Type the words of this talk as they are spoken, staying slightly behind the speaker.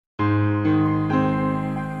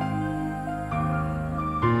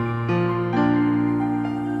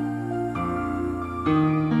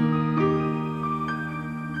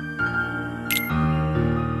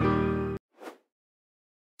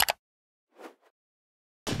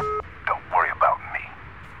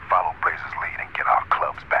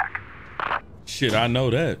Shit, I know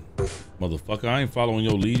that. Motherfucker, I ain't following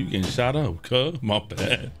your lead. You getting shot up, cuz. My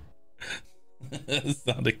bad. That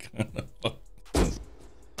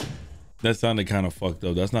sounded kind of fucked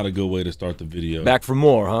up. That's not a good way to start the video. Back for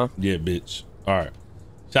more, huh? Yeah, bitch. All right.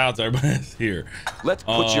 Shout out to everybody that's here. Let's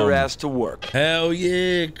put your ass to work. Hell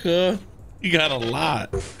yeah, cuz. You got a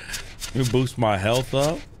lot. Let me boost my health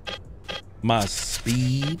up, my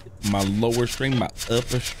speed, my lower strength, my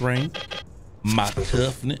upper strength, my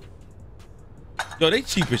toughness. Yo, they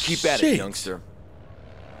cheap as shit. Keep at it, youngster.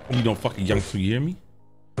 You don't fucking youngster, you hear me?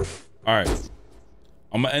 All right.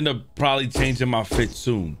 I'm gonna end up probably changing my fit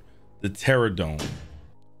soon. The Terradome.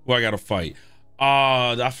 Who I gotta fight?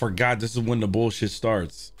 I forgot this is when the bullshit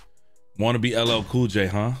starts. Wanna be LL Cool J,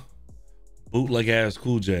 huh? Bootleg ass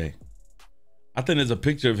Cool J. I think there's a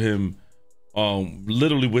picture of him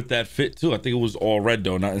literally with that fit too. I think it was all red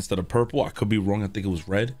though, not instead of purple. I could be wrong. I think it was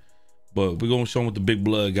red. But we're gonna show him with the big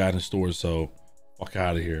blood guy in the store, so fuck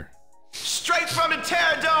out of here. Straight from the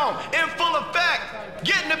Terradome, in full effect.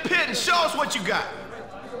 Get in the pit and show us what you got.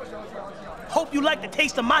 Hope you like the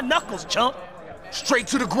taste of my knuckles, chump. Straight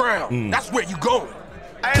to the ground. That's where you going.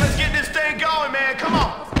 Hey, let's get this thing going, man. Come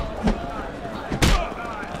on.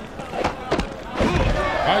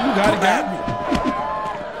 Oh, you got it, guy.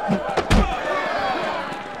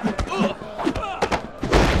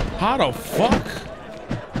 How the fuck?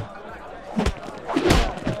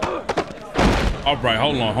 All right,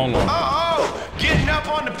 hold on. Uh-oh, getting up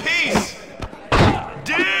on the piece.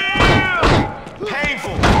 Damn!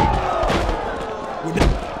 Painful.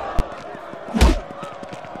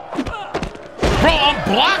 Bro, I'm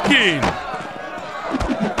blocking.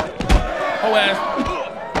 Oh, ass.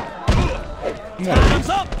 Come on. Time's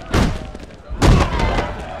up.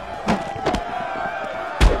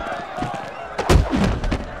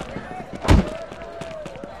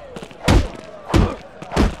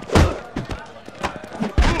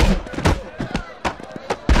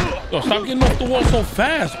 Yo, stop getting off the wall so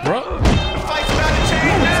fast, bro. The fight's about to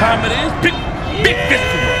change now. Time it is. Big fist.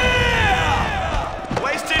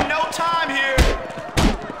 Wasting no time here.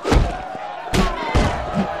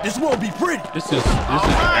 This won't be pretty. This is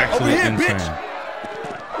actually here, insane. bitch.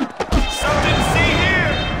 Something to see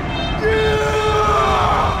here.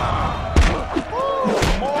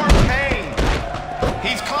 Ooh, more pain.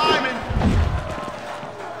 He's climbing.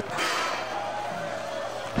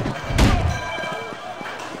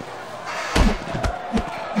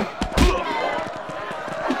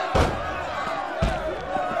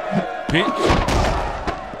 Bitch.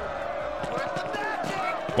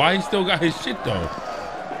 Why he still got his shit though?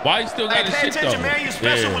 Why he still got his Pay shit attention, though? man. Your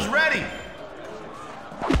special was ready.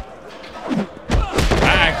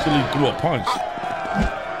 I actually threw a punch.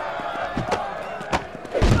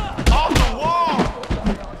 Off the wall.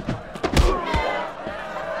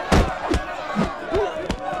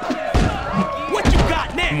 What you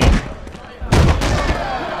got now?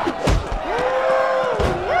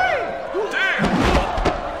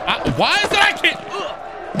 Why is it I can't?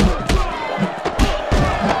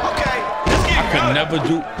 Okay, let's get I could going. never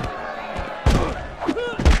do.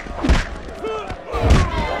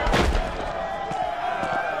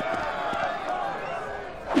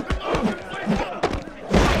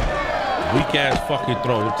 Weak ass fucking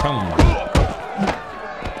throw. I'm telling you.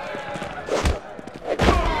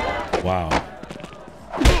 Wow.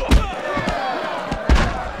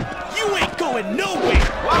 You ain't going nowhere.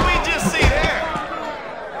 Why we just see there?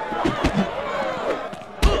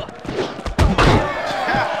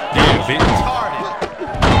 Damn, bitch. Retarded.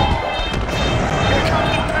 Here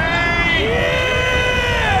comes the pain. Yeah.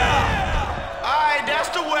 All right, that's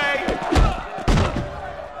the way.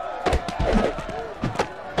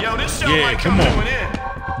 Yo, this show Yeah, might come come on. to an end.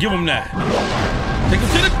 Give him that. Take him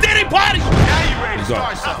to the daddy party. Now you ready to Let's go.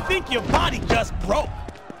 start I something. think your body just broke.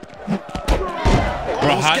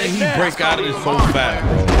 Bro, how did he break out of this so fast,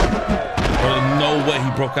 bro? There's no way he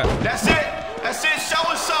broke out. That's it. That's it. Show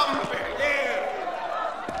us something.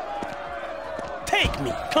 Take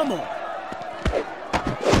me. Come on.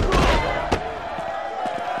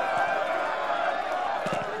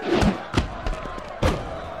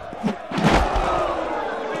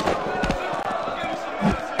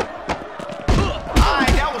 All right,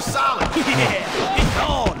 that was solid. Yeah, it's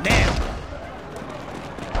on now.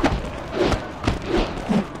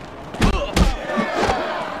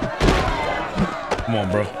 Come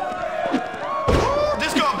on, bro.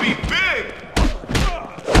 This gonna be big.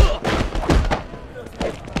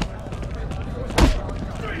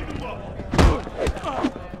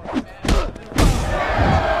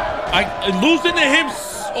 Losing to him.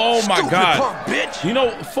 Oh my God. Punk, bitch. You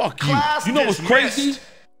know, fuck you. Class You know what's crazy? dismissed.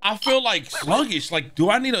 I feel like sluggish. Like, do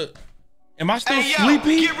I need a? Am I still Hey, yo,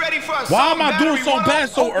 sleepy? get ready for a Why am I doing so battery bad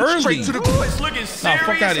so early? Straight to the Ooh, it's looking Nah, serious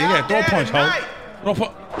fuck out of here. Yeah, throw a punch, ho. tonight. Throw a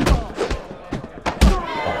punch.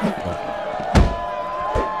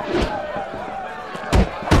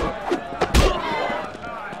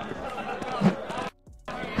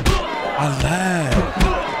 I laughed.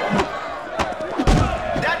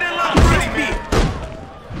 That didn't look pretty, man.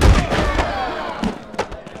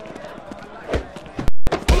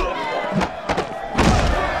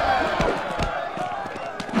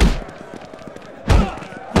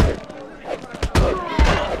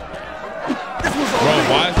 Bro,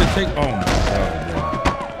 why is it take? Oh my god, bro.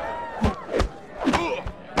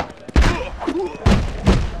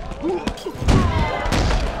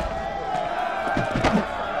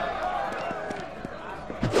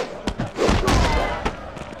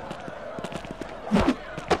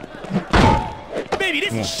 Baby,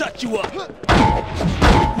 this will shut you up.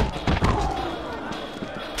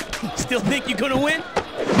 Still think you're gonna win?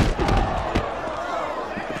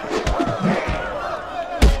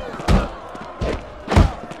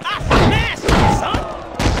 I smashed you, son.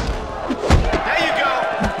 There you go.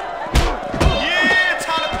 Yeah,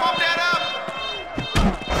 time to pump that up.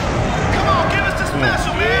 Come on, give us the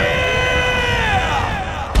special, man.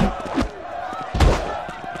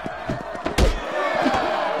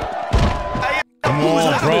 Hey, Come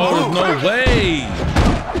on, bro. There's no way.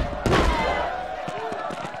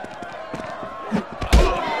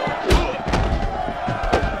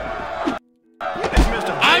 It's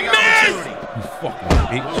Mr. Big Opportunity. You fucking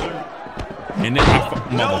bitch. And then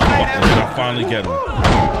motherfucker, then I finally get him.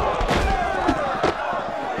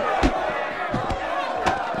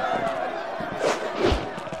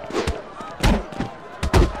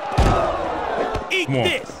 Eat Come on.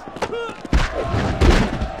 this.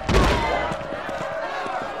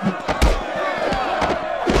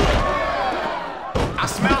 I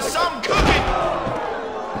smell something cooking.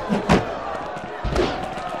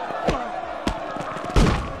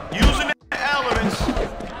 Using the elements.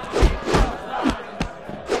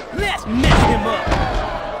 Let's mess him up.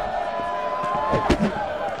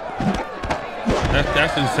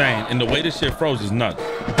 That's insane. And the way this shit froze is nuts. All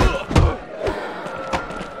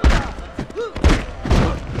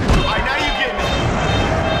right, now you getting it.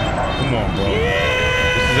 Come on, bro.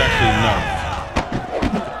 This is actually nuts.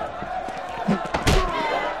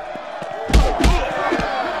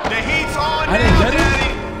 The heat's on I didn't now, get it?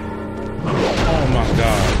 Daddy. Oh my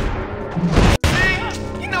god. See?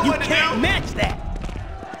 You know You what to can't do. match that.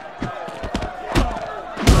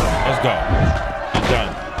 Let's go. I'm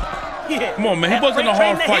done. Yeah. Come on, man. He That wasn't a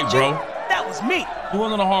freight hard train fight, that hit you, bro. That was me. It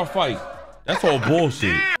wasn't a hard fight. That's all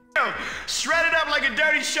bullshit. Damn. Shredded up like a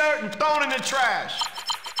dirty shirt and thrown in the trash.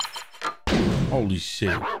 Holy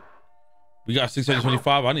shit. We got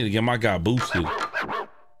 625. I need to get my guy boosted.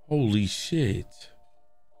 Holy shit.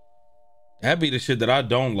 That be the shit that I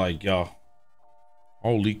don't like, y'all.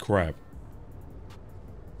 Holy crap.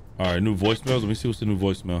 All right, new voicemails. Let me see what's the new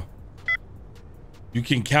voicemail. You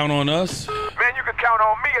can count on us. Man, you can count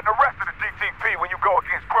on me and the rest of the DTP when you go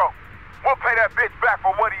against Bro. We'll pay that bitch back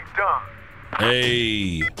for what he's done.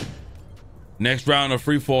 Hey. Next round of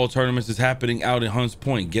free fall tournaments is happening out in Hunts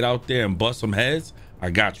Point. Get out there and bust some heads. I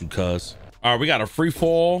got you, cuz. All right, we got a free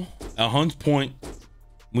fall at Hunts Point.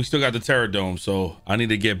 We still got the Terror Dome, so I need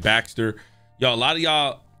to get Baxter. Yo, a lot of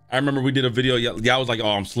y'all, I remember we did a video. Y'all was like, oh,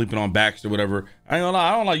 I'm sleeping on Baxter, whatever. I ain't gonna lie,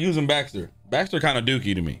 I don't like using Baxter. Baxter kind of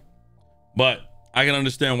dookie to me. But I can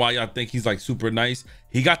understand why y'all think he's like super nice.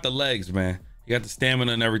 He got the legs, man. He got the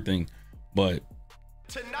stamina and everything. But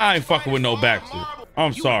I ain't fucking with no Baxter.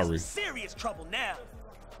 I'm You in sorry. some serious trouble now.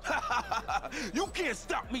 You can't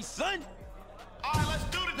stop me, son. All right, let's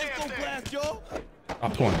do the Let's damn go thing. blast, y'all.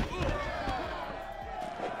 I'm playing.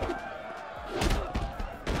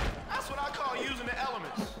 That's what I call using the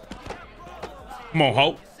elements. Come on,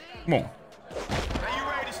 Hope. Come on. Now you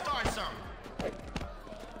ready to start something?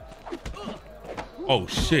 Oh,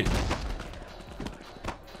 shit. Let's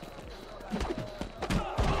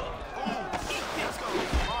go.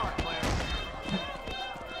 Hard, player.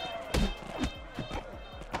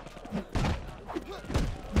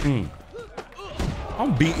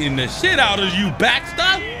 I'm beating the shit out of you,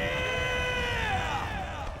 Baxter.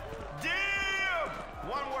 Damn!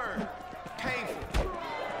 One word. Painful.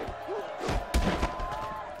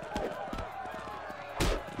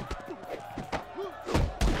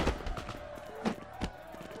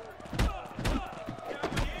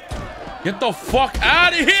 Get the fuck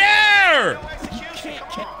out of here! No execution.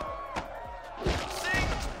 Come on. See?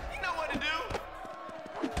 You know what to do.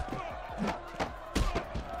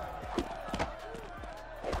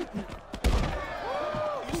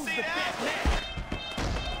 You see that?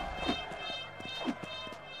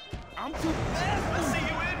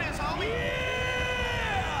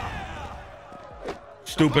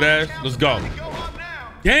 stupid ass. Let's go. Go up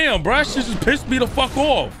now. Damn, bro. She just pissed me the fuck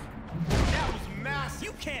off. That was massive.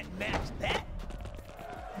 You can't match that.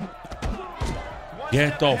 One Get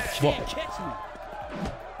step the ahead. fuck. Can't catch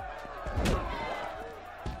me.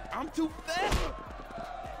 I'm too fat.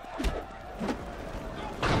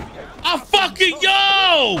 I fucking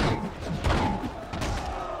yo!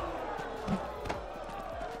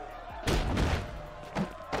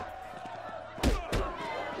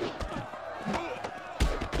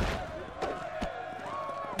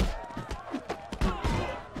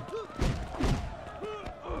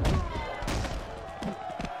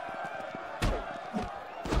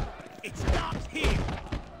 It stops here.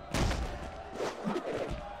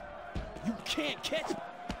 You can't catch me.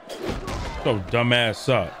 So dumbass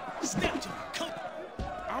up, Step to me. Come.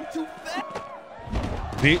 I'm too fat.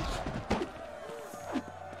 bitch.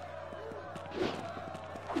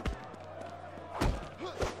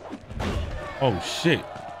 Oh shit.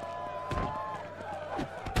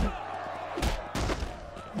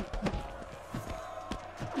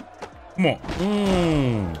 Come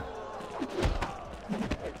on.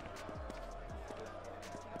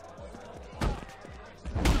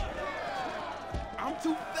 I'm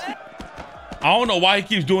too fat. I don't know why he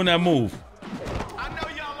keeps doing that move. I know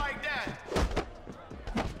y'all like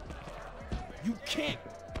that. You can't.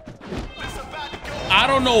 It's about to go. I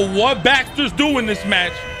don't know what Baxter's doing this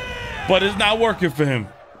match, but it's not working for him.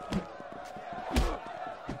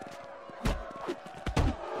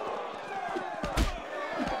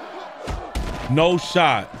 No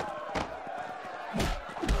shot.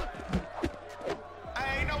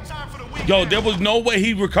 Ain't no time for the weekend. Yo, there was no way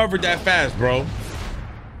he recovered that fast, bro.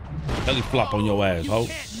 Belly flop on your ass, ho.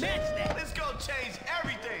 Can't match that. This gonna change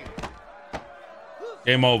everything.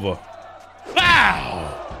 Game over.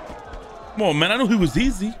 Wow. Come on, man. I knew he was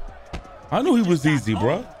easy. I knew he was easy,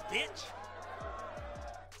 bro. Bitch.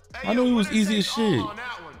 Hey, I know yo, he was winner easy as takes all shit. on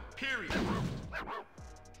that one, period.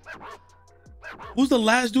 Who's the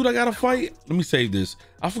last dude I gotta fight? Let me save this.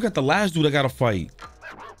 I forgot the last dude I gotta fight.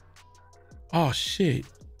 Oh shit.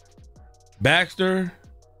 Baxter,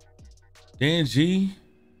 Dan G,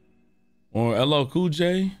 or LL Cool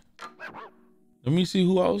J. Let me see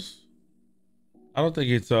who else. I don't think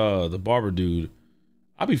it's the barber dude.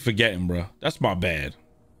 I be forgetting, bro. That's my bad.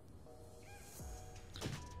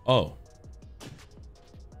 Oh.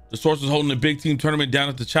 The source is holding a big team tournament down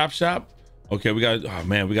at the Chop Shop. Okay, we got, oh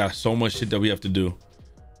man, we got so much shit that we have to do.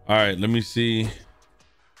 All right, let me see.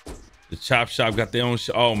 The Chop Shop got their own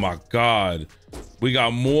shit. Oh my God. We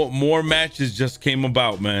got more matches just came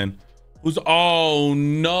about, man. Who's, oh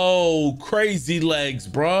no, Crazy Legs,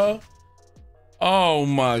 bruh. Oh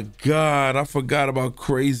my God, I forgot about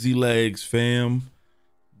Crazy Legs, fam.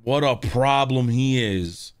 What a problem he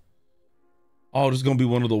is. Oh, this is gonna be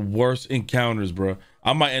one of the worst encounters, bro.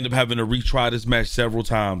 I might end up having to retry this match several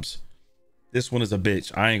times. This one is a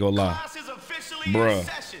bitch. I ain't gonna lie. Class is officially Bruh. in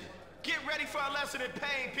session. Get ready for a lesson in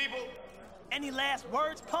pain, people. Any last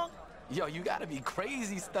words, punk? Yo, you gotta be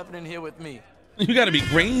crazy stepping in here with me. You gotta be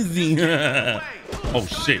crazy. Play. Oh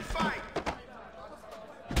Start shit. the fight.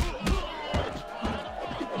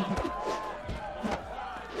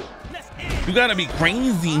 Let's end. You gotta be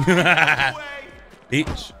crazy. Away.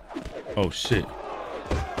 Bitch. Oh shit.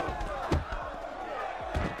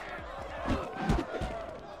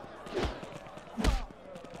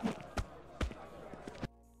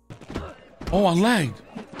 Oh, I lagged.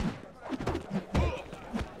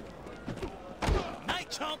 Night,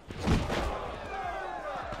 chump.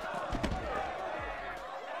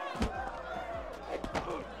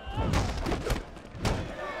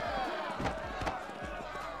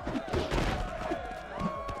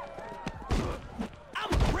 I'm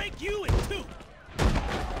gonna break you in two.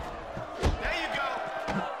 There you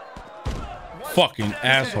go. Fucking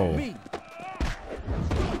asshole.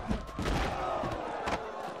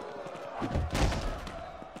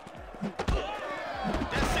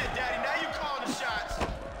 That's it, Daddy. Now you calling the shots.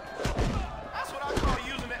 That's what I call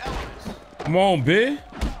using the elements. Come on, bitch.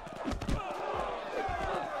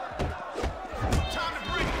 Time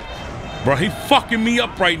to bring it. Bro, he fucking me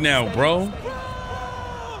up right now, bro.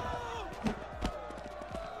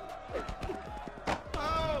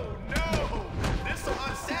 Oh no! This some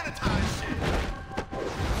unsanitized shit.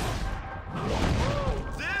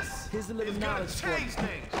 This Here's a little is gonna knowledge for change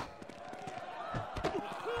things.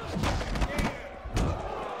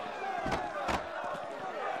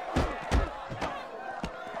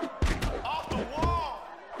 Off the wall.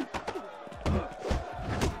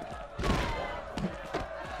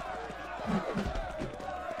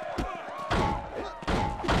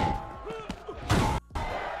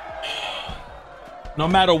 No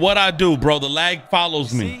matter what I do, bro, the lag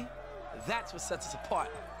follows me. See? That's what sets us apart.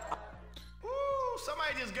 Ooh,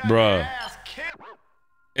 somebody just got Bruh. their ass kicked.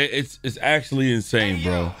 It's actually insane, Hey,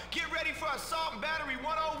 bro. yo, get ready for assault and battery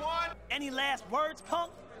 101. Any last words,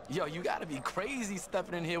 punk? Yo, you gotta be crazy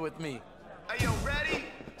stepping in here with me. Hey, yo, ready,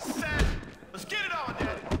 set, let's get it on,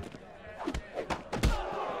 daddy.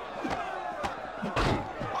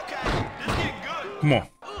 Okay, this getting good. Come on.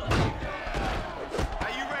 Are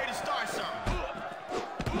you ready to start something?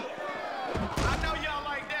 I know y'all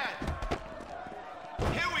like that.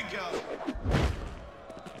 Here we go.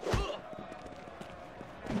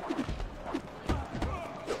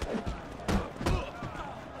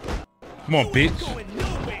 Come on, bitch. Going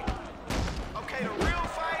nowhere. Okay, the real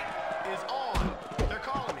fight is on. They're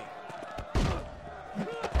calling me.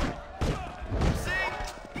 See?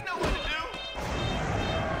 You know what to do.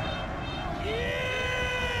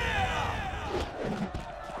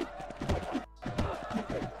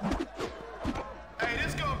 Hey,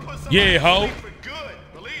 this gonna put somebody Yeah, ho. to sleep for good.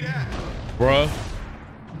 Believe that. Bruh.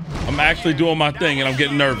 I'm actually doing my thing and I'm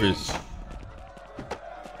getting nervous. The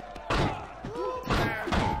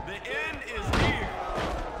end is near.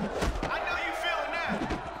 I know you feeling that.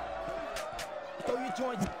 Throw your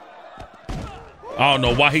joints. I don't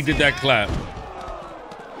know why he did that clap.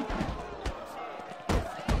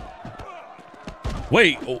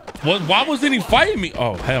 Wait, why wasn't he fighting me?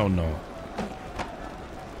 Oh, hell no.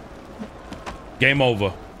 Game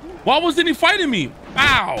over. Why wasn't he fighting me?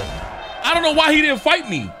 Ow. I don't know why he didn't fight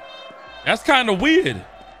me. That's kind of weird.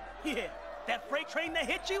 Yeah, that freight train that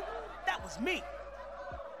hit you, that was me.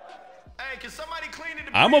 Hey, can somebody clean it?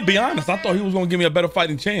 I'm gonna be honest. I thought he was gonna give me a better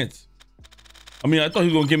fighting chance. I mean, I thought he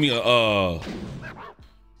was gonna give me a.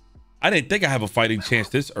 I didn't think I have a fighting chance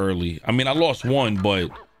this early. I mean, I lost one,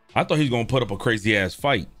 but I thought he was gonna put up a crazy ass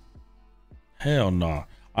fight. Hell no.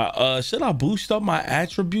 Should I boost up my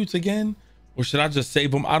attributes again, or should I just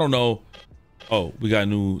save them? I don't know. Oh, we got a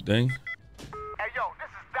new thing. Hey, yo, this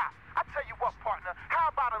is Doc. I tell you what, partner, how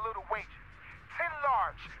about a little wager? 10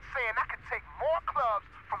 large, saying I can take more clubs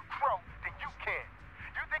from Crow than you can.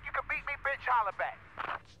 You think you can beat me, bitch? Holla back.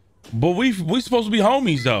 But we supposed to be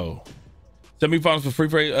homies though. Semifinals for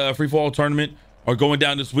free for all tournament are going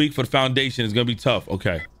down this week for the foundation. It's gonna be tough.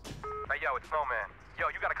 Okay. Hey, yo, it's Snowman. Yo,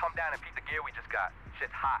 you gotta come down and beat the gear we just got.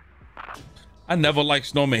 Shit's hot. I never liked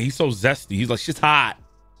Snowman. He's so zesty. He's like, shit's hot.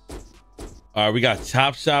 All right, we got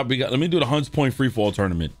Chop Shop. Let me do the Hunts Point free fall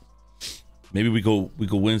tournament. Maybe we go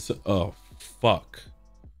win some. Oh fuck.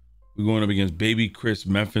 We're going up against Baby Chris,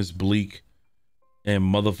 Memphis Bleak, and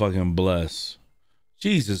motherfucking Bless.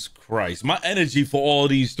 Jesus Christ. My energy for all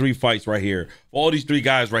these three fights right here, for all these three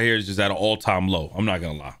guys right here, is just at an all-time low. I'm not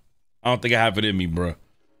gonna lie. I don't think I have it in me, bro.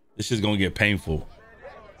 This shit's gonna get painful.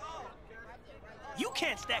 You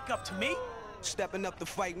can't stack up to me. Stepping up to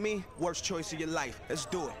fight me, worst choice of your life. Let's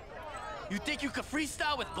do it. You think you could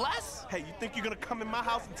freestyle with Bless? Hey, you think you're gonna come in my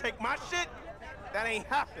house and take my shit? That ain't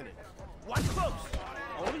happening. Watch close.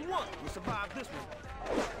 Only one will survive this one.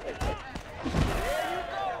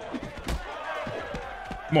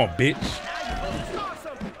 Come on, bitch. Start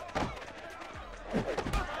something.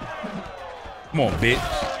 Come on, bitch.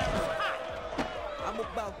 I'm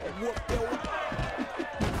about to whoop your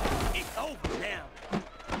It's over now.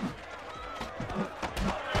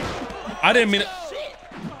 I didn't mean it. Shit.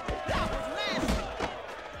 That was nasty.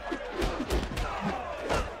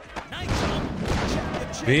 Nice.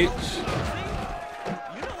 Bitch.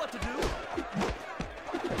 You know what to do.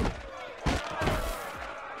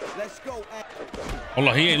 Let's go. Hold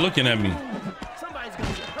on, he ain't looking at me. Somebody's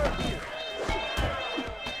gonna get hurt here.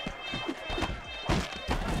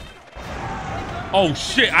 Oh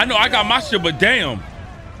shit, I know I got my shit, but damn.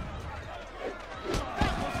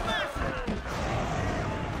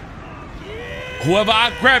 Whoever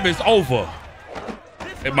I grab is over.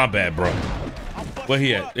 Hey, my bad, bro. Where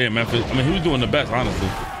he at? Yeah, Memphis. I mean, he was doing the best, honestly.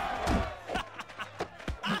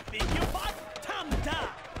 I think you're hot. Time to die.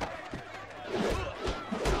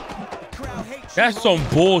 That's some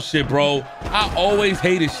bullshit, bro. I always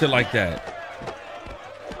hated shit like that.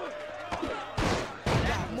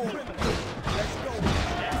 Now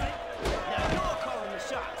you're calling the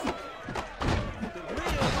shots. The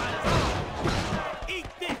real fighters. Eat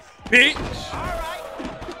this. Bitch. All right.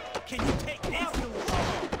 Can you take this? This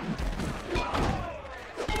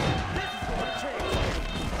is gonna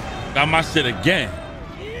change. Got my shit again.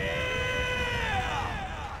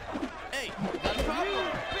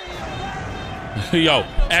 Yo,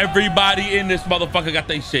 everybody in this motherfucker got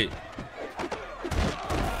their shit.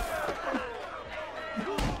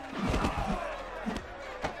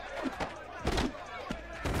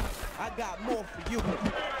 I got more for you.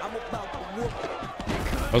 I'm about to whoop.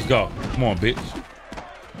 Let's go. Come on, bitch.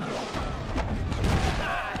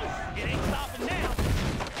 It ain't stopping now.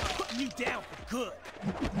 Putting you down for good.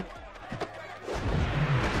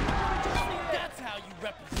 That's how you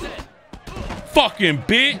represent. Fucking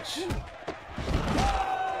bitch.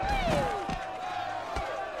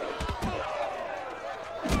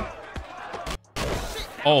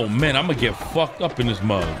 Oh man, I'm gonna get fucked up in this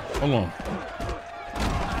mug. Hold on.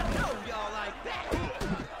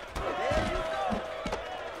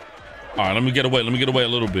 All right, let me get away. Let me get away a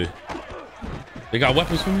little bit. They got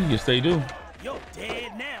weapons for me? Yes, they do. You're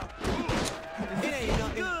dead now. It ain't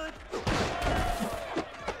nothing. Good.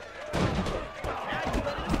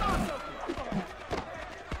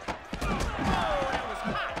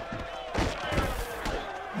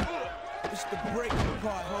 It's the breaking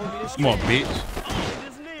part, homie. This Come on, bitch.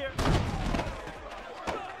 It's near.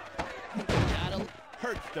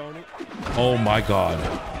 Hurts, don't it? Oh my God.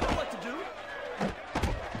 What to do?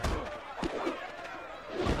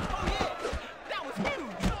 Oh yeah, that was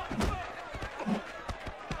huge.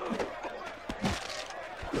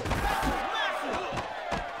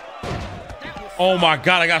 Oh my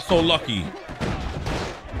God, I got so lucky. Now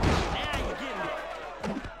you're getting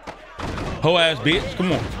it. Ho ass bitch,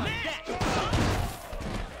 come on.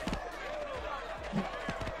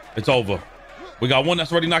 It's over. We got one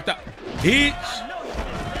that's already knocked out. Bitch. That's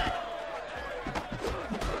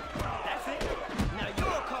it. Now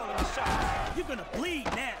you're calling the shots. You're gonna bleed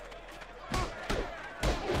now.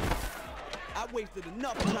 I wasted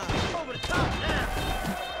enough time. Over the top now.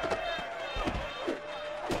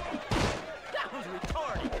 That was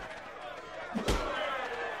retarded.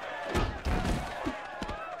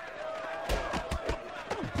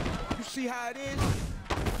 You see how it is?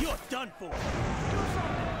 You're done for.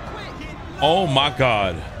 Oh my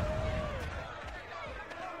God.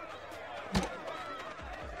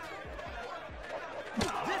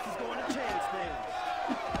 This is going to change things.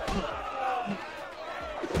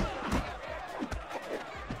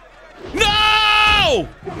 No!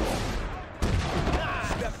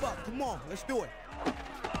 Step up. Come on. Let's do it.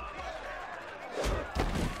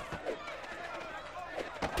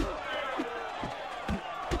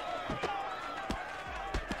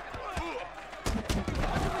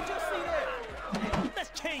 Let's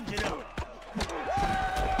change it up.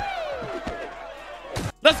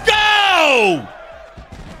 Let's go!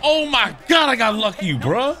 Oh my God, I got lucky,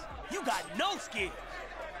 bruh. You got no skills.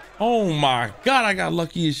 Oh my God, I got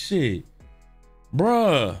lucky as shit.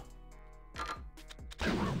 Bruh.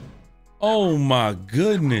 Oh my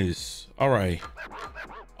goodness. All right.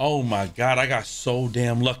 Oh my God, I got so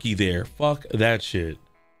damn lucky there. Fuck that shit.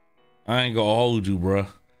 I ain't gonna hold you, bruh.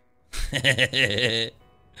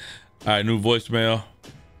 All right, new voicemail.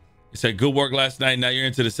 It said, good work last night. Now you're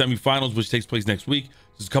into the semifinals, which takes place next week.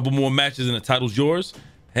 There's a couple more matches and the title's yours.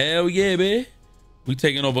 Hell yeah, baby. We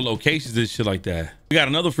taking over locations and shit like that. We got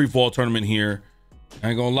another free fall tournament here. I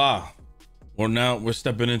ain't gonna lie. Well, now we're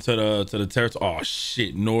stepping into the territory. Oh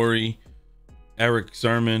shit, Nori, Eric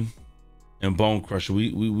Sermon, and Bone Crusher.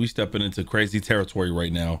 We stepping into crazy territory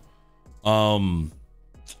right now.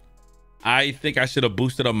 I think I should have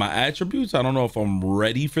boosted up my attributes. I don't know if I'm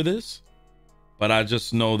ready for this, but I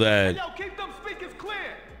just know that. Yo, keep them speakers clear.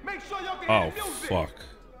 Make sure y'all can Oh hear music. fuck.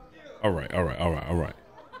 All right.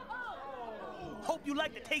 Hope you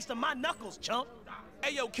like the taste of my knuckles, chump.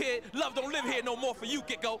 Hey, yo, kid, love don't live here no more for you,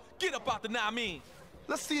 Gecko. Get up out the now, I mean.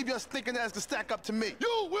 Let's see if your stinking ass can stack up to me.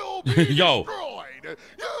 You will be Yo. destroyed.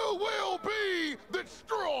 You will be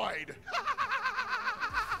destroyed.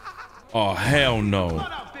 Oh hell no.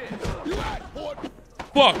 Out there. You act for it.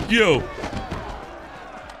 Fuck you,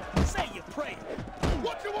 Say your prayer.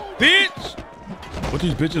 What you want? bitch. What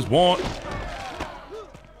these bitches want?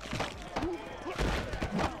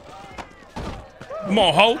 Come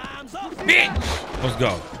on, ho. Time's up. Bitch. Let's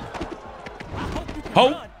go. I hope you can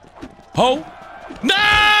Ho. run. Ho.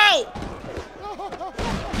 No!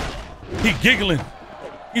 He giggling.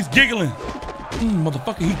 He's giggling.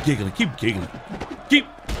 Motherfucker, he giggling. Keep giggling. Keep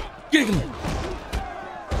giggling.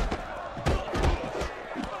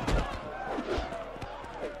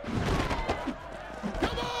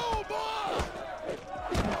 Come on, boy.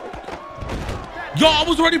 Yo, I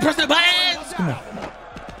was already pressing buttons. Come on.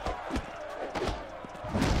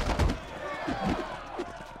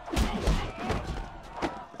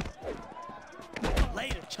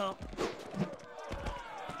 Later, chump.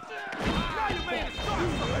 Now you made it start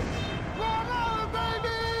something. Come on, baby.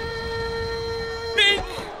 Big.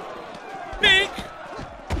 Big.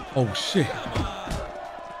 Oh shit.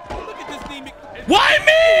 Look at this demon. Why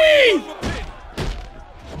me?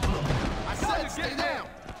 I said stay down.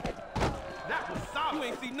 That was You solid.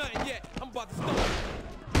 ain't seen nothing yet. I'm about to start.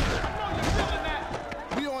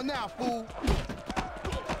 on now, fool.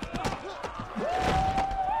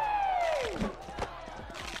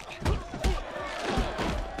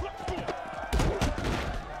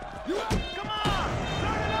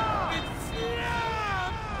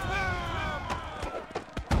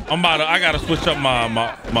 I gotta switch up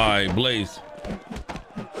my blaze.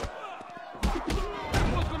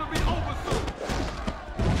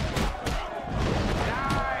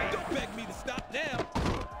 Don't beg me to stop now.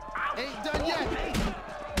 Ain't done yet.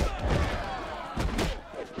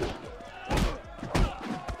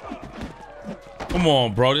 Come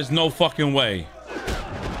on, bro. There's no fucking way.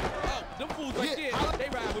 Oh, them fools right there, they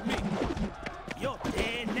ride with me. You're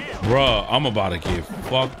dead now. Bruh, I'm about to get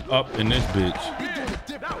fucked up in this bitch.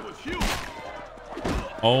 That was huge.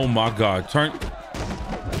 Oh my God. Turn.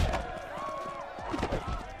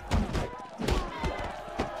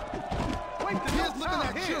 Here's looking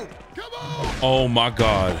at you. Come on. Oh my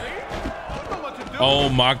God. Oh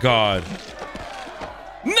my God.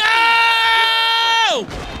 No!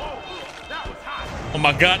 Oh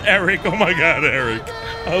my God, Eric. Oh my God, Eric.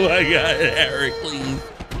 Oh my God, Eric, please.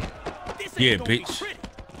 This Yeah, ain't gonna be bitch. pretty.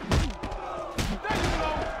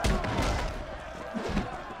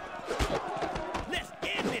 Let's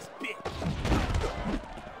end this bitch.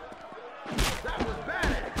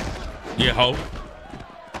 Yeah, ho.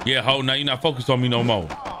 Yeah, ho. Now you're not focused on me no more.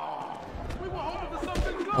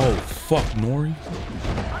 Oh, fuck, Nori.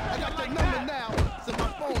 I got the number now. It's in my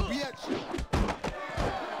phone, bitch.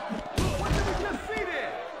 What did we just see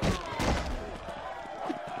there?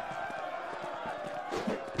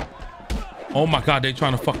 Oh my God, they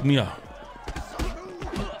trying to fuck me up.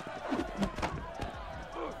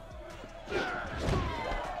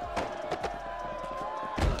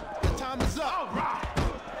 The time is up.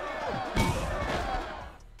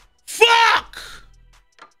 Fuck!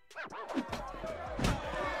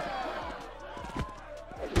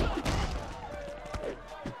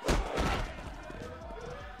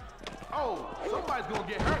 Oh, somebody's gonna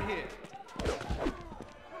get hurt here.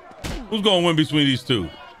 Who's gonna win between these two?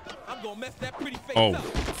 I'm gonna mess that pretty face Oh, up.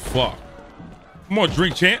 fuck. Come on,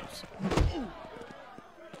 drink champs.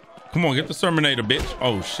 Come on, get the Terminator, bitch.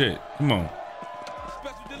 Oh, shit. Come on.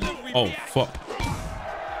 Special delivery. Oh, bitch. fuck.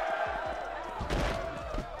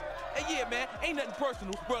 Hey, yeah, man, ain't nothing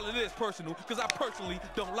personal. Well, it is personal, because I personally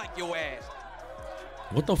don't like your ass.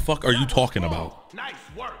 What the fuck are you talking about? Nice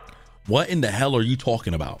work. What in the hell are you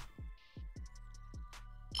talking about?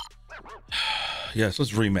 Yes,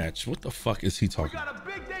 let's rematch. What the fuck is he We talking got about? a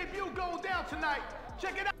big debut going down tonight.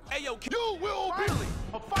 Check it out. Hey, yo, kid, You will be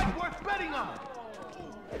a fight worth betting on.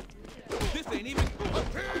 this ain't even... Now you're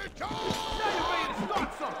ready to start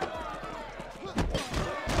something.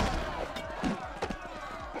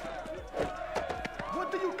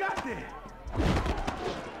 What do you got there?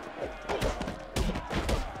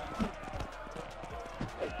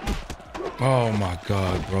 Oh my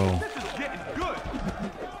God, bro. This is getting good.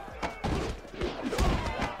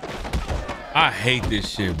 I hate this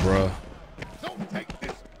shit, bro. Don't take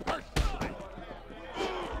this personally.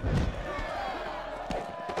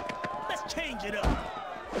 Let's change it up.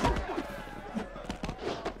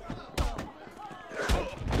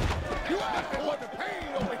 You asking what the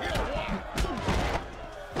pain over here.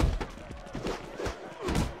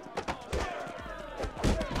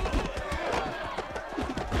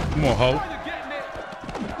 Come on, ho. You're getting it.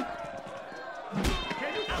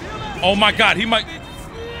 Can you feel that? Oh my God, he might.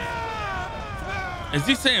 Is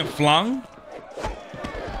he saying flung?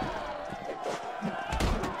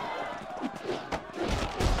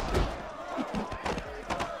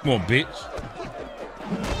 Come on, bitch.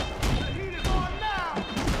 The heat is on now.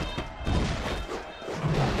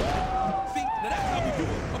 See, now that's how we do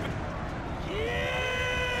it.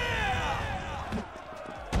 Yeah!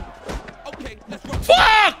 Okay, let's rock.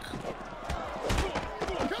 Fuck!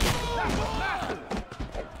 That was massive.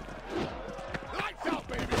 Lights out,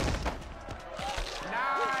 baby.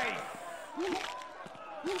 Nice.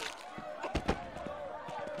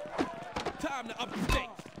 Time to up the stakes.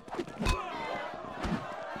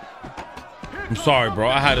 I'm sorry, bro.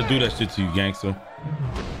 I had to do that shit to you, gangster.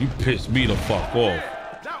 You pissed me the fuck off.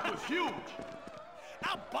 That was huge.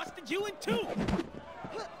 I busted you in two.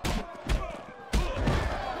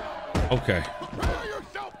 Okay. Prepare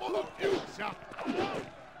yourself for the future.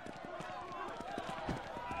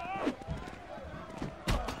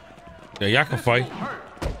 Yeah, y'all can fight.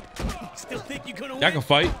 Still think you're gonna Y'all win? can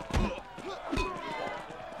fight.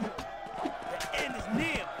 The end is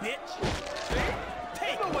near, bitch.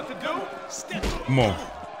 Take You know what to do. Step. Come on.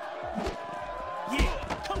 Yeah,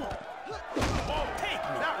 come on. Take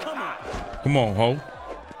me. Come on. Come on, ho.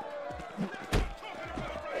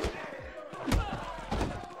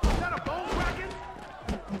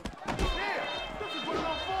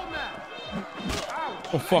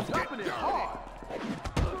 Oh fuck.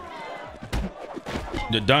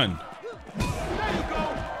 You're done.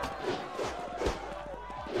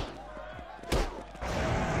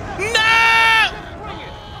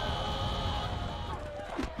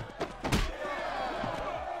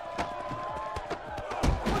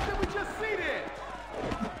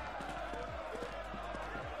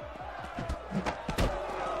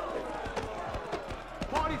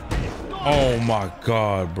 Oh my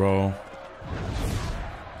God, bro.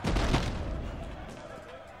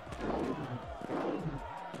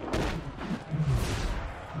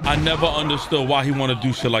 I never understood why he want to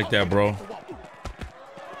do shit like that, bro.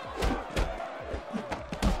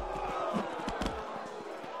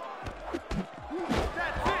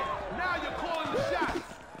 That's it. Now you're calling the shots.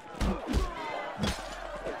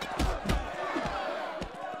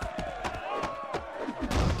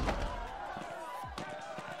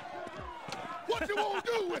 What you gonna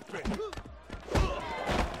do with me?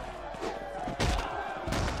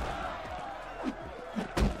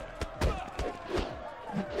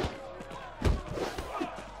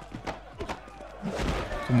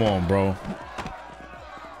 Come on, bro.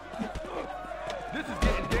 This is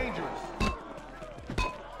getting dangerous.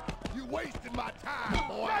 You wasted my time,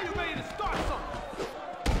 boy. Now you ready to start something.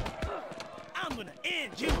 I'm gonna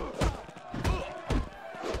end you.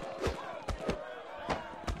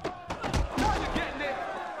 Now you're getting it.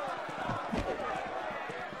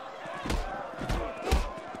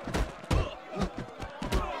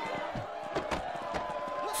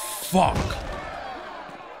 Fuck.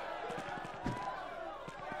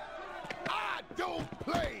 I don't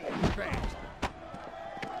play fast.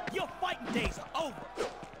 Your fighting days are over.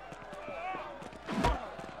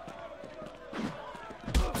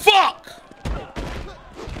 Fuck. I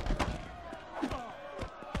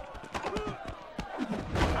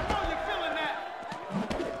know you're feeling that.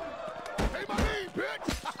 Hey, my name, bitch.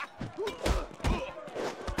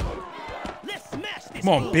 Let's smash this. Come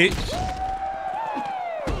on, fool. bitch.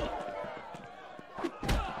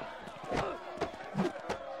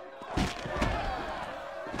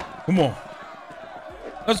 Come on.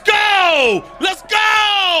 Let's go. Let's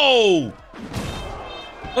go.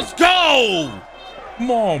 Let's go.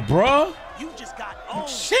 Come on, bruh. You just got owned.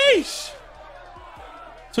 Sheesh.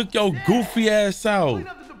 Took your goofy ass out. Clean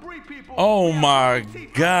up the debris, people. Oh We have my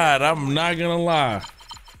teeth. God. I'm not gonna lie.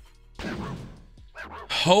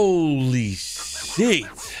 Holy shit.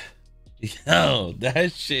 Yo,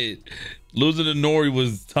 that shit. Losing to Nori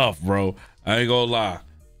was tough, bro. I ain't gonna lie.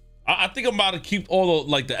 I think I'm about to keep all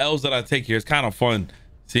the the L's that I take here. It's kind of fun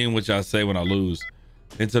seeing what y'all say when I lose.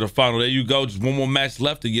 Into the final. There you go. Just one more match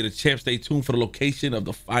left to get a champ. Stay tuned for the location of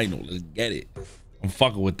the final. Let's get it. I'm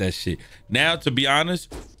fucking with that shit. Now, to be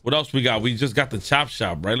honest, what else we got? We just got the chop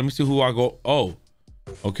shop, right? Let me see who I go. Oh,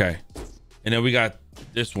 okay. And then we got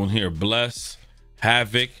this one here. Bless,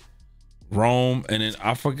 Havoc, Rome, and then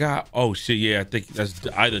I forgot. Oh shit, yeah, I think that's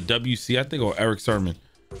either WC, I think, or Eric Sermon.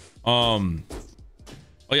 Oh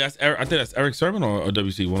yeah, that's Eric, I think that's Eric Sermon or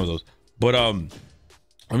WC, one of those. But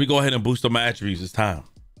let me go ahead and boost up my attributes. It's time.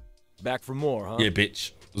 Back for more, huh? Yeah,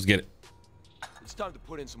 bitch. Let's get it. It's time to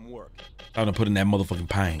put in some work. Time to put in that motherfucking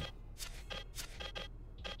pain.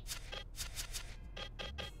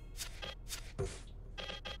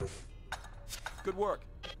 Good work.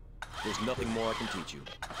 There's nothing more I can teach you.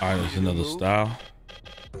 All right, there's another style.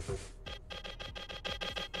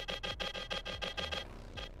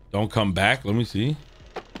 Don't come back. Let me see.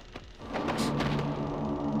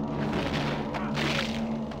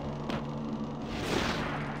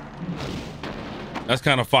 That's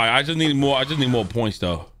kind of fire. I just need more points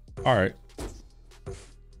though. All right.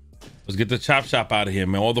 Let's get the chop shop out of here,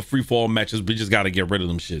 man. All the free fall matches, we just got to get rid of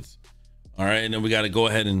them shits. All right, and then we got to go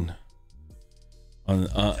ahead and Tonight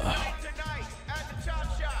at the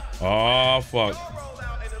Chop Shop. oh fuck. Roll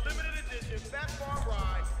out in a limited edition Fat Farm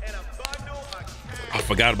ride and a bundle of I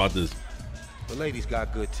forgot about this. The lady's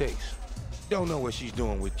got good taste. Don't know what she's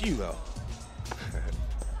doing with you, though.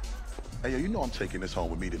 Hey, yo, you know I'm taking this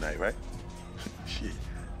home with me tonight, right? Shit,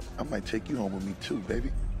 I might take you home with me too,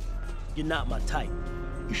 baby. You're not my type.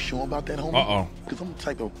 You sure about that, homie? Uh-oh. Because I'm the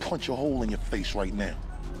type to punch a hole in your face right now.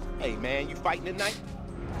 Hey, man, you fighting tonight?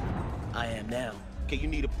 I am now. Okay, you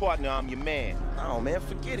need a partner, I'm your man. Oh, man,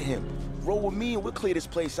 forget him. Roll with me and we'll clear this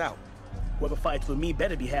place out. Whoever fights with me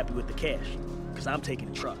better be happy with the cash, because I'm taking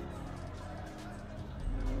the truck.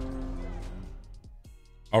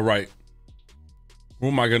 All right. Who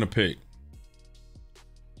am I going to pick?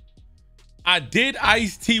 I did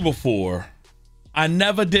Ice-T before. I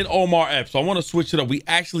never did Omar Epps, so I want to switch it up. We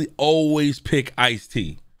actually always pick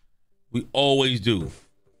Ice-T. We always do.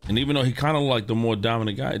 And even though he kind of like the more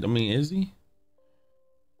dominant guy, I mean, is he?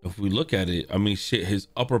 if we look at it, I mean, shit, his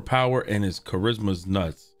upper power and his charisma's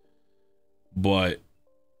nuts. But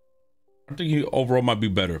I think he overall might be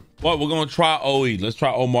better. But we're going to try OE. Let's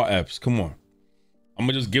try Omar Epps. Come on. I'm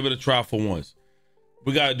going to just give it a try for once.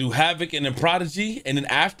 We got to do Havoc and then Prodigy. And then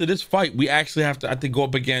after this fight, we actually have to, I think, go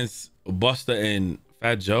up against Busta and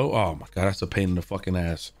Fat Joe. Oh, my God. That's a pain in the fucking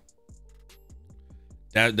ass.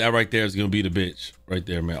 That right there is going to be the bitch right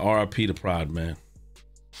there, man. RIP to Pride, man.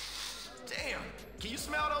 Damn, can you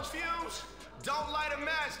smell those fumes? Don't light a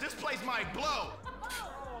match, this place might blow.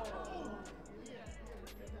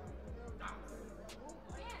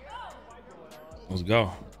 Let's go.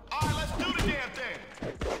 All right, let's do the damn thing.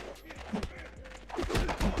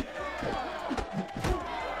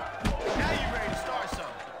 Now you ready to start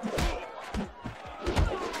something.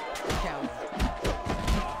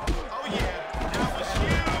 Oh yeah, that was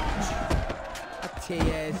huge. I tear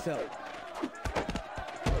your ass up.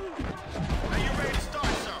 Now you ready to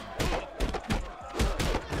start something.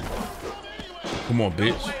 Come on,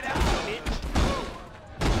 bitch.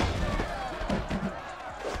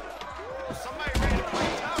 Somebody ready to play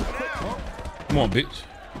tough now. Come on, bitch.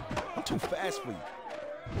 I'm too fast for you.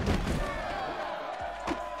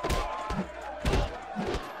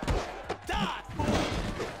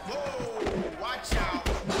 Whoa, watch out.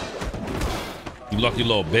 You lucky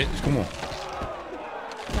little bitch. Come on.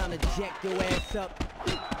 Time to jack your ass up.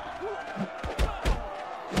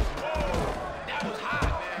 That was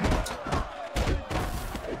hot, man.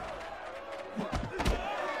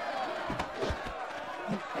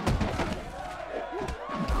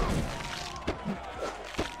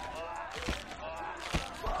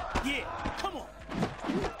 Yeah, come on.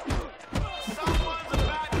 Someone's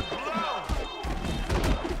about to blow.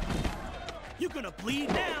 You're gonna bleed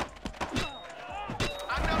now.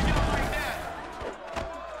 I know y'all like that.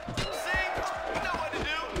 See? You know what to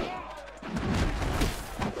do.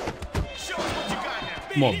 Show us what you got now.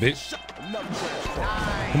 Come on, bitch. Another trash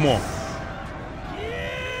talk. Come on.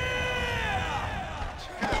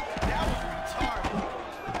 That was retarded.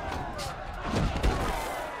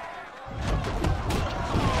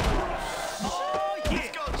 Oh, yeah.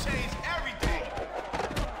 It's gonna change everything.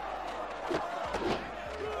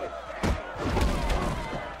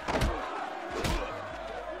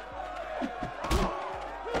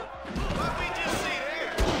 What we just see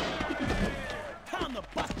there? Time to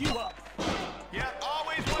bust you up. Yep,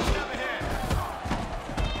 always one step ahead.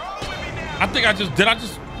 Roll with me now. I think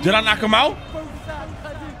did I knock him out? I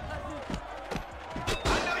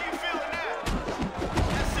know you feeling that.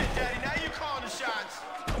 That's it, Daddy. Now you calling the shots.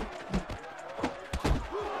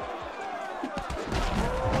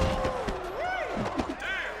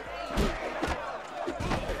 Damn.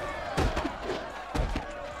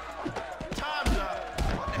 Time's up.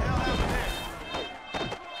 What the hell happened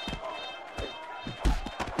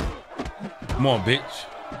there? Come on, bitch.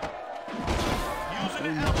 Using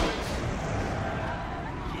the elements.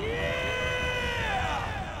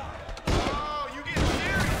 Oh, you getting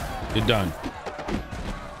serious? You're done.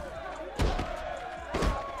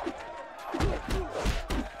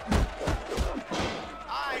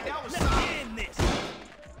 Alright, that was solid. In this.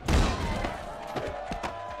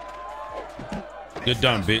 You're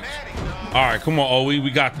done, bitch. Manic, dog. All right, come on, OE.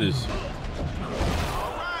 We got this.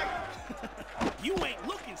 All right. You ain't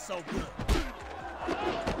looking so good.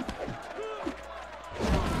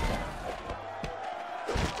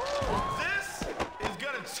 This is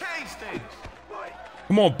gonna change things.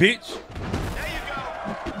 Come on, bitch. There you go.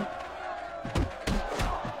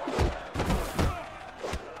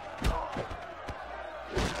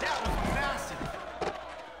 That was massive.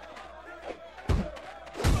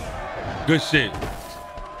 Good shit.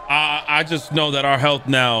 I just know that our health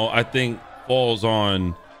now, I think, falls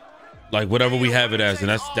on like whatever we have it as, and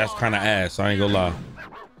that's kind of ass. I ain't gonna lie.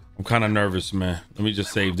 I'm kind of nervous, man. Let me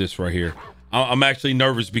just save this right here. I'm actually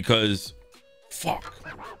nervous because, fuck.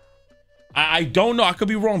 I don't know. I could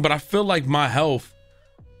be wrong, but I feel like my health,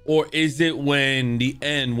 or is it when the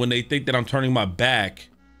end when they think that I'm turning my back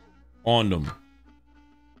on them?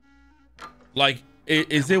 Like,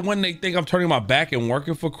 is it when they think I'm turning my back and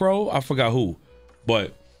working for Crow? I forgot who,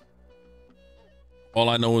 but all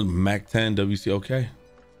I know is Mac 10 WC. Okay,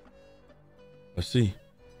 let's see.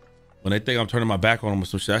 When they think I'm turning my back on them or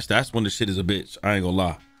some shit, that's when the shit is a bitch. I ain't gonna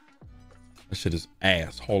lie. That shit is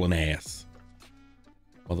ass, hauling ass.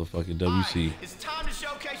 Motherfucking WC. All right, it's time to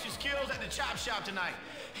showcase your skills at the chop shop tonight.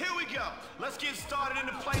 Here we go. Let's get started in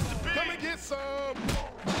the place to be. Come and get some.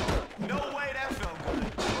 No way that felt good.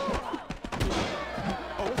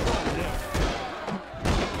 Oh,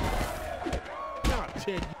 God,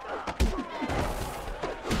 Ted.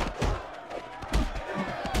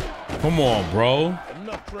 Come on, bro.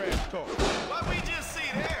 Enough trash talk. What we just see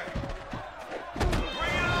there? Bring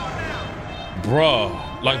it on now.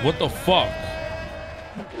 Bruh, like what the fuck?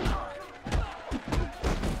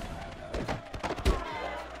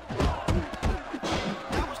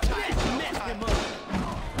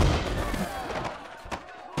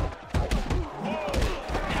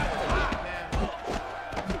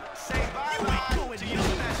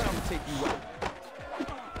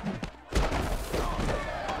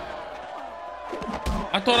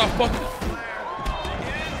 I thought I fucking.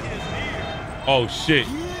 Oh shit.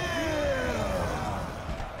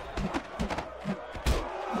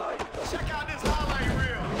 Check out this highlight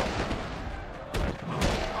reel.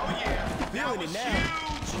 Oh yeah, that was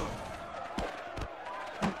huge.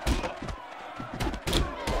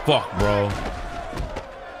 Fuck, bro.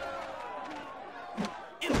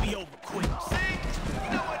 It'll be over quick. See,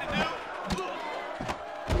 you know what to do.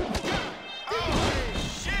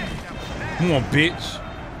 Oh shit, that was bad. Come on, bitch.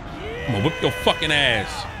 I'm gonna whip your fucking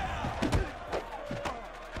ass.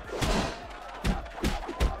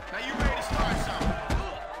 Now you ready to start something?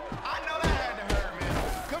 I know that had to hurt, man.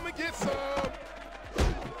 Come and get some.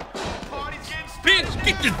 Party's getting started. Bitch,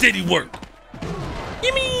 get your ditty work.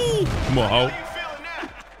 Gimme. Come on, ho. How you feeling now?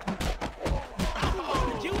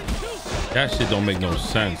 You and two. That shit don't make no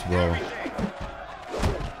sense, bro. Alright,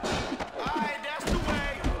 that's the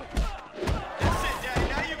way. That's it, Daddy.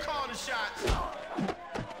 Now you call the shots.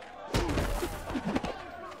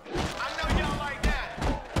 I know y'all like that.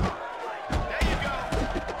 There you go.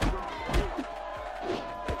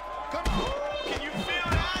 Come on. Can you feel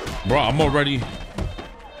that? Bro, I'm already. Send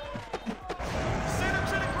him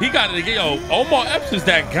to the He got it again. Yo, Omar Epps is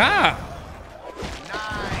that guy.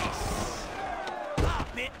 Nice. Ah,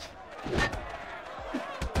 bitch.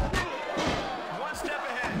 One step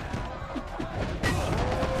ahead.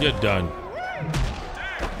 You're done.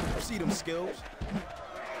 See them skills?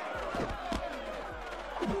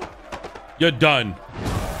 You're done.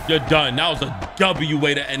 You're done. That was a W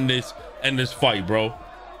way to end this fight, bro.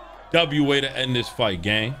 W way to end this fight,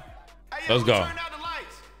 gang. Hey, yo, Let's go. turn out the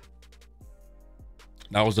lights.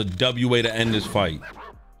 That was a W way to end this fight.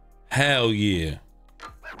 Hell yeah.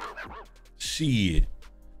 Shit.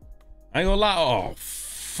 I ain't gonna lie. Oh,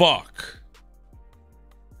 fuck.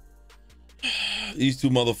 These two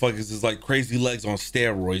motherfuckers is like crazy legs on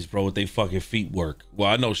steroids, bro, with they fucking feet work. Well,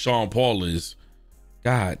 I know Sean Paul is.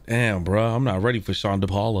 God damn, bro. I'm not ready for Sean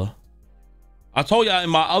DePaula. I told y'all in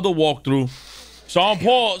my other walkthrough, Sean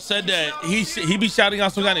Paul said that he be shouting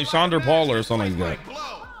out some guy named Sean DePaula or something like that.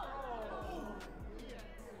 Blow.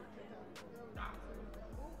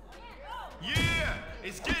 Yeah,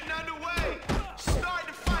 it's getting underway. Start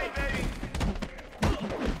the fight, baby.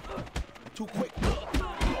 Too quick.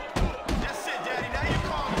 That's it, Daddy. Now you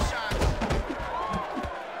call the shots.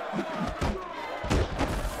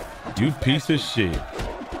 You piece of shit. Now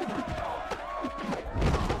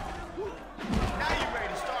you ready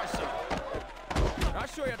to start something. I'll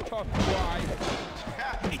show you a tough boy.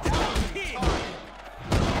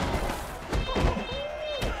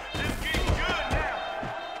 It's getting good now.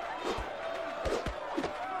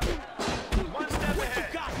 One step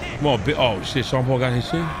ahead. Come on, oh shit, Sean Paul got his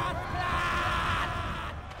shit. I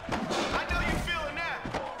know you feeling that.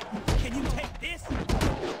 Can you take this? Are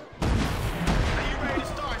you ready to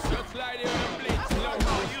start something? Slide here and blitz. That's what I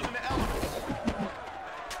call using the elements.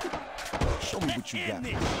 Show me what you got. End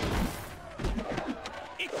this.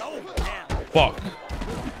 It's over now. Fuck.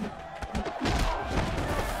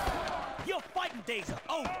 Your fighting days are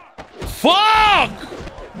over. Fuck!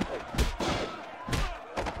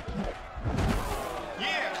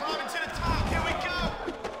 Yeah, climbing to the top. Here we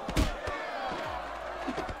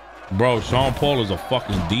go. Bro, Sean Paul is a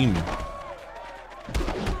fucking demon.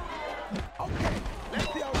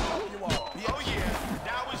 Let's see how tough you are. Oh yeah,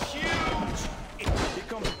 that was huge. Here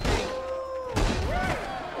comes the pain.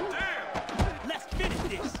 Damn, Let's finish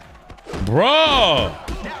this. Bro.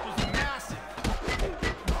 that was massive.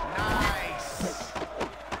 Nice.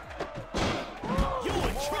 You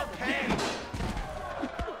in trouble Pain. now.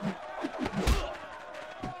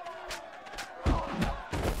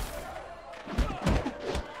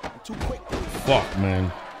 Too quick. Fuck,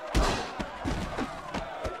 man.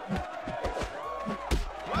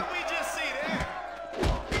 What we just see there?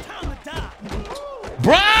 Time to die.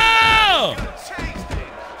 Bro! Change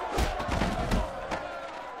things.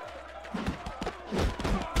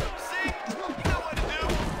 See, you know what to do.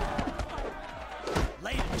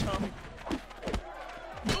 Later, chummy.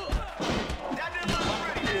 That didn't look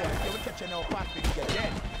pretty. Yeah, we catch you now fast because you're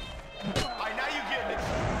dead. All right, now you getting it.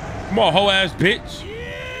 Come on, hoe ass bitch.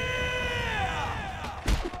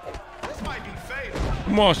 This might be fatal.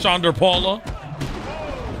 Come on, Sean DePaula.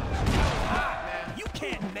 Whoa.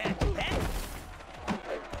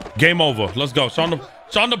 Game over. Let's go. Sean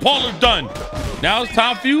Paul is done. Now it's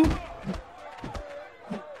time for you.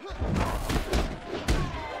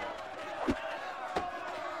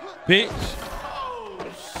 Bitch.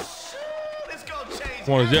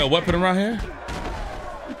 Come on, is there a weapon around here?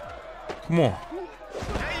 Come on.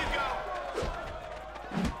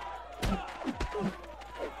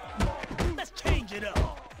 Let's change it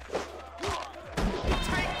up.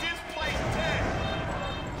 Take this place down.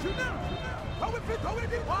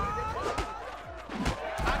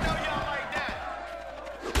 I know y'all like that.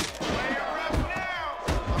 Play it rough now.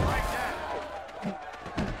 I like that.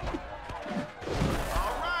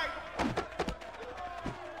 All right.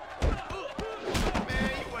 Man,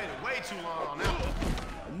 you waited way too long on that one.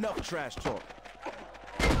 Enough trash talk.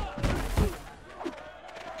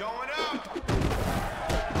 Going up.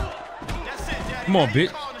 That's it, Daddy. Come on, Now you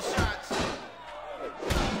bitch. calling the shots.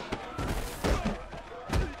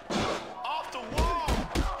 Off the wall.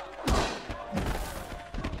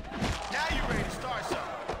 Now you ready to start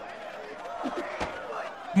something.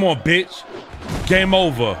 Come on, bitch. Game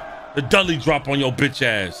over. The dully drop on your bitch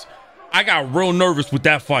ass. I got real nervous with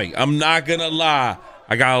that fight. I'm not gonna lie.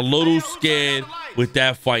 I got a little scared with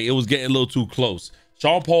that fight. It was getting a little too close.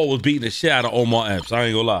 Sean Paul was beating the shit out of Omar Epps. I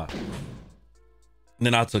ain't gonna lie. And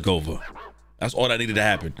then I took over. That's all that needed to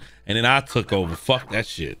happen. And then I took over. Fuck that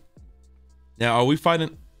shit. Now, are we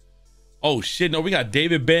fighting? Oh, shit. No, we got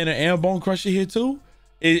David Banner and Bone Crusher here, too?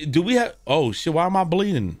 Do we have... Oh, shit. Why am I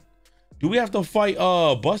bleeding? Do we have to fight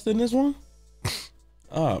Buster in this one?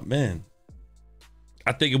 Oh, man.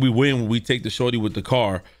 I think if we win, we take the shorty with the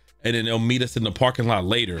car, and then they'll meet us in the parking lot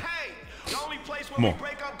later. Hey, the only place where Come we on.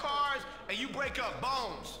 break up cars and you break up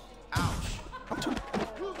bones. Ouch.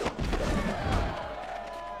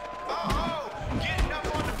 Oh, getting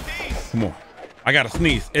up on the piece. Come on. I gotta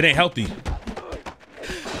sneeze. It ain't healthy.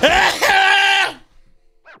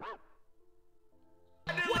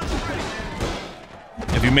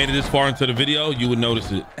 If you made it this far into the video, you would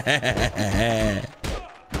notice it.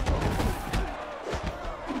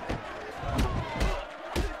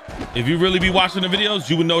 If you really be watching the videos,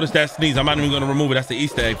 you would notice that sneeze. I'm not even gonna remove it. That's the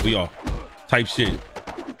Easter egg for y'all. Type shit. I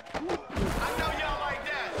know y'all like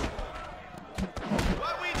that.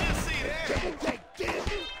 What we just see there?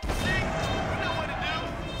 See? You know what to do.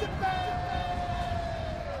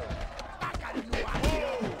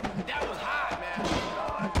 Whoa, that was hot, man.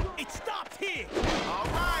 It stops here. All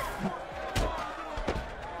right.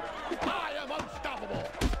 I am unstoppable.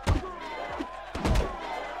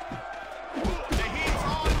 The heat's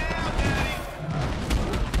on now, Daddy.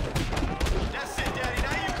 That's it, Daddy.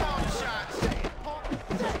 Now you call the shots.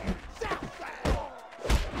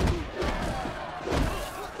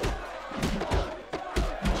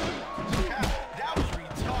 That was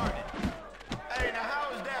retarded. Hey, now how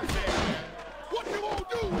is that fair? What you gonna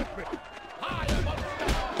do with me? I am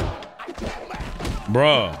unstoppable. I can't laugh.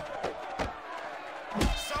 Bruh.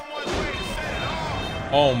 Someone's ready to set it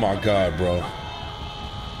off. Oh my God, bro.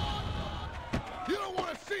 You don't want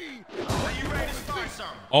to see. Are you ready to start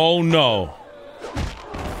something? Oh no.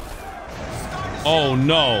 Oh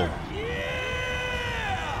no.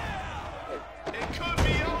 It could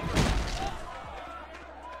be over.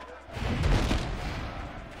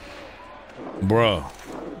 Bruh.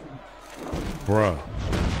 Bruh.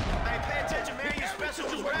 Hey, pay attention, man. Your special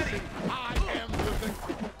is ready. I am the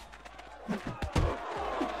victim.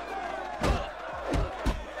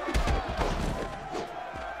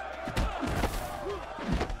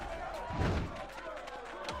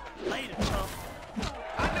 Later, chump.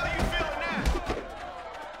 I know you feeling that.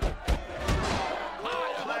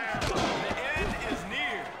 Claire, the end is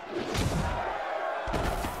near.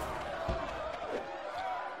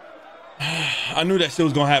 I knew that shit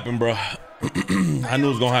was gonna happen, bro. I knew it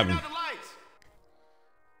was gonna happen. Turn out the lights.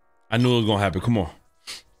 I knew it was gonna happen. Come on.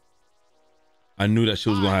 I knew that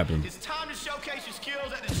shit was gonna happen. It's time to showcase your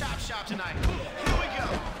skills at the chop shop tonight. Here we go.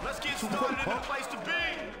 Let's get started in the place to be.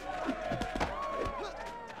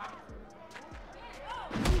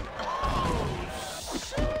 Oh,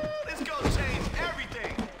 shoot. This gonna change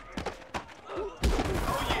everything.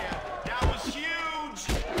 Oh, yeah. That was huge.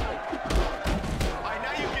 All right,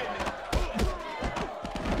 now you're getting it.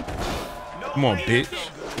 No Come on, way bitch. it's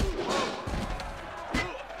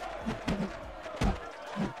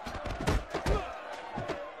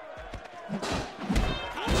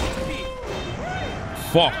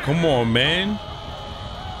Fuck, come on, man.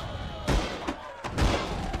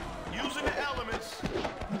 using the elements.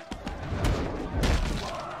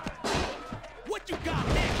 What you got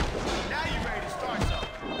next? Now you're ready to start something.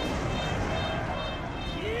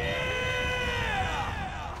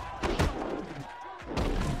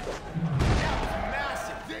 That was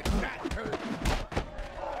massive.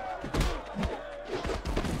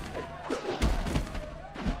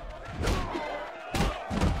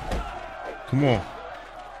 Come on.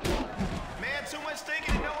 Man, too much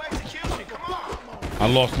thinking and no execution. Come on. I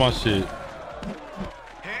lost my shit.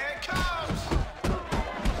 Here it comes.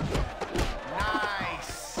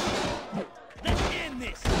 Nice. Let's end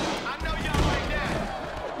this. I know y'all like that.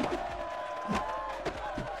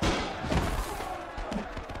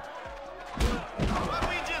 What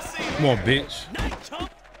we just see. Come on, bitch. Night, chump.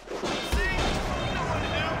 See? You know what to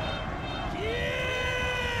do.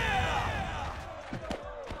 Yeah!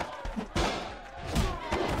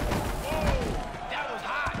 That was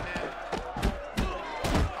hot, man.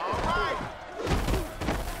 All right.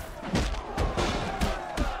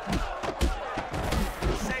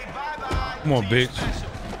 Say bye-bye. Come on, to your bitch. special.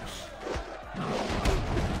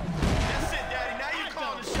 That's it, Daddy. Now you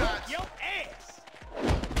call the shots. Your ass.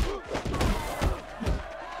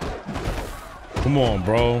 Come on,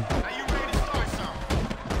 bro. Are you ready to start something?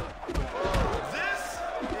 This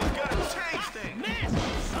is gonna change things.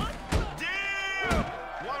 Nasty, son. Damn!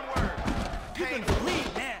 One word. You can Painful. bleed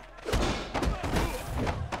now.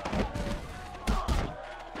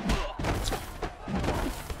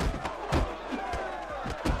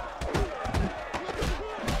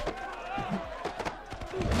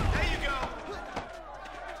 There you go.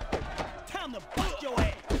 Time to bust your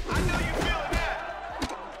ass. I know you feeling that.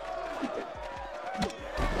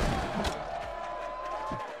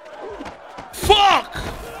 Fuck!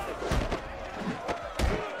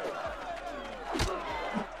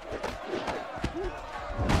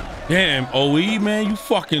 Damn, OE, man, you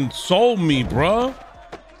fucking sold me, bruh.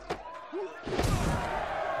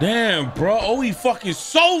 Damn, bro. OE fucking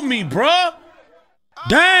sold me, bruh.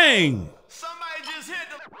 Dang. Somebody just hit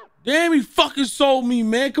the Damn, he fucking sold me,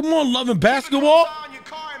 man. Come on, loving basketball. on your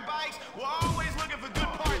car and bikes. We're always looking for good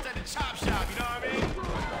parts at the chop shop, you know what I mean?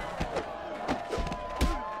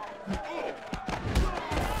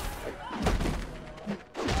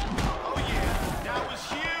 Oh yeah, that was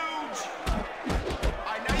huge. All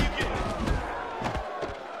right, now you get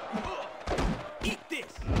Eat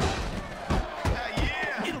this.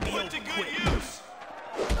 yeah. It'll be Put over to good quick. use.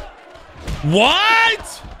 What?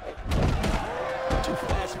 Too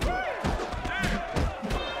fast for you.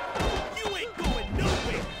 You ain't going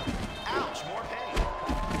nowhere. Ouch, more pain.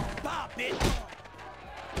 Bye, bitch.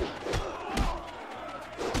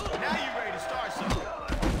 Now you ready to start something.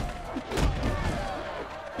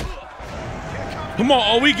 Come on,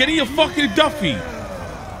 OE, get in your fucking Duffy.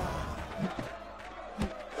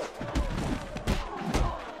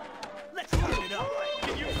 Let's turn it up.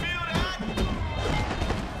 Can you feel that?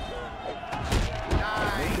 No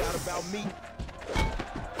Nice. doubt about me.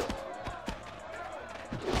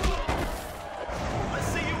 Let's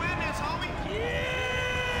see you in this, homie.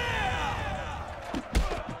 Yeah!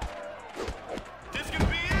 This could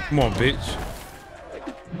be it. Come on, bitch.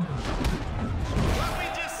 What we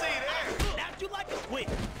just see there. Snapped you like a switch.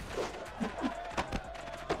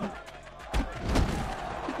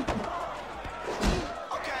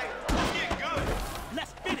 Okay, let's get good.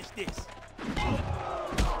 Let's finish this.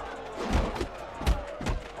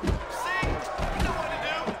 See? You know what to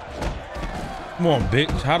do. Come on,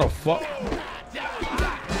 bitch. How the fuck? That was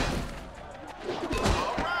hot.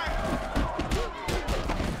 All right.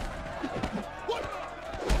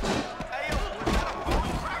 Hey, yo, was that a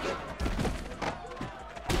bone cracker?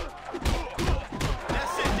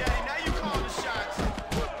 That's it, Daddy. Now you call the shots.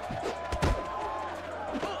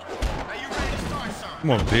 Are you ready to start something?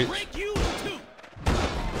 Come on, bitch. Break you in two.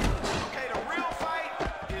 Okay, the real fight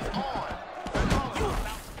is on. You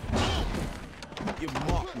about to You're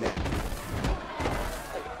marked now.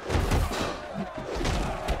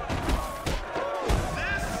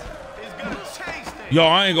 This is gonna change things. Yo,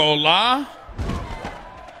 I ain't gonna lie.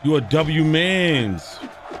 You a W mans. There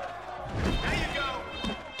you go.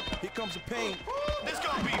 Here comes the pain. This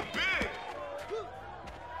gonna be big.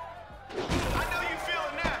 I know you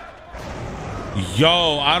feeling that.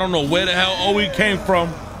 Yo, I don't know where the hell OE came from.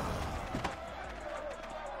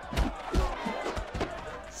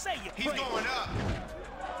 say your He's prayer. going up.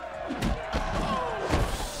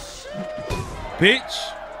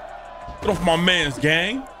 Bitch. Get off my man's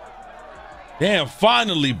gang. Damn,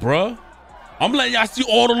 finally, bruh. I'm letting y'all see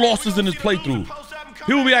all the losses in this playthrough.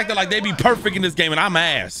 People be acting like they be perfect in this game and I'm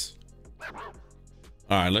ass.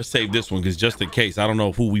 All right, let's save this one because just in case, I don't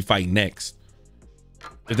know who we fight next.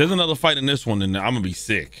 If there's another fight in this one, then I'm gonna be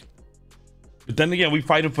sick. But then again, we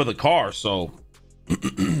fighting for the car, so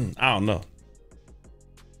I don't know.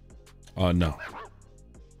 Oh no.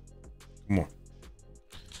 Come on.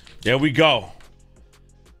 There we go.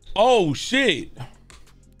 Oh shit.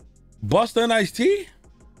 Busta and Ice-T?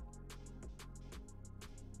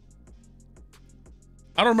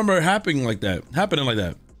 I don't remember it happening like that.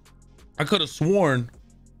 I could have sworn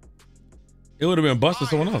it would have been busting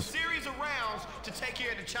someone else. Series of rounds to take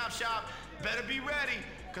care of the chop shop. Better be ready,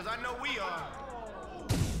 because I know we are.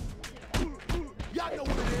 Y'all know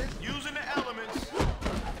what it is. Using the elements.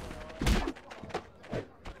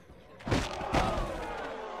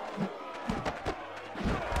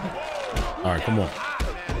 All right, come on.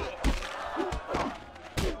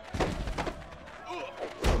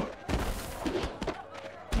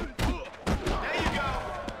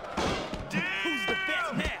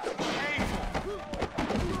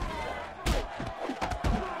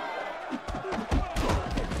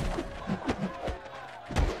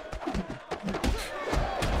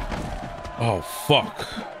 Oh, fuck.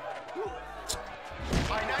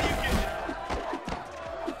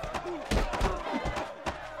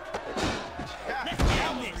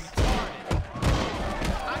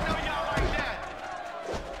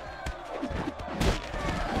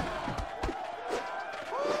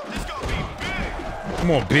 Come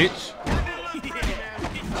on, bitch.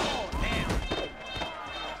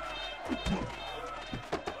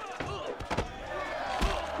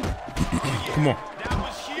 Come on. That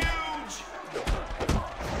was huge.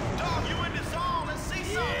 Dog, you in the zone. Let's see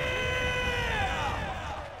something.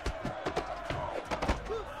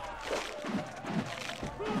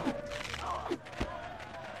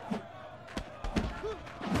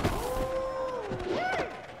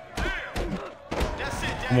 That's it,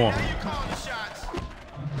 Daddy. Come on. Now you calling the shots.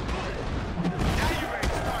 Now you ready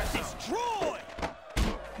to start something. Destroy.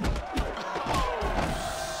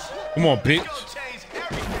 Come on, bitch.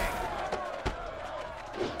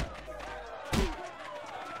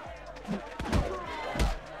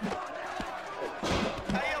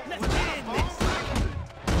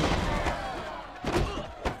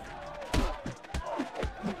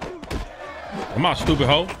 Come on, stupid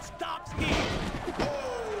hoe.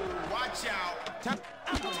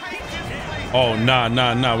 Oh, nah.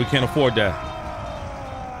 We can't afford that.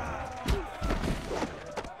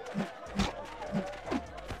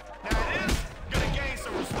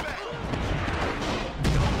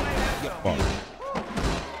 Fuck.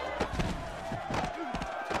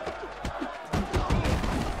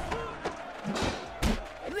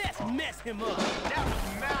 Let's mess him up. That was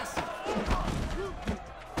massive.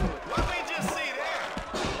 What we just see there?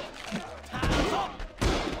 Time's up.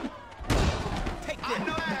 Take I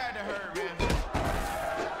know that had to hurt, man.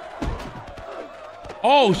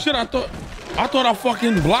 Oh shit! I thought I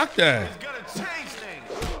fucking blocked that. It's gonna change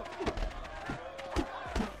things.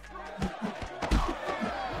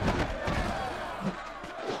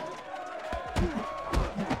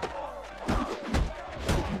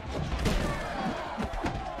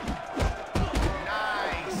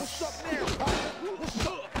 Nice. What's up now, partner? What's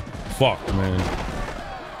up? Fuck, man.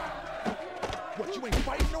 What, you ain't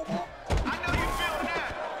fighting no more? I know you feeling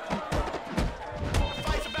that. The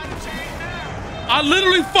fight's about to change now. I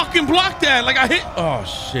literally fucking blocked that. Like I hit. Oh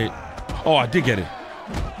shit. Oh, I did get it.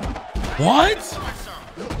 What?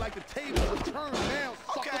 Look like the table will turn now,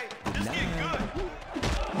 sucker. Okay, this get good.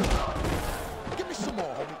 Give me some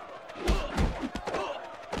more, homie.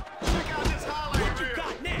 Check out this highlight reel.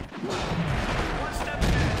 Got now. One step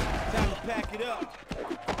ahead. Time to pack it up.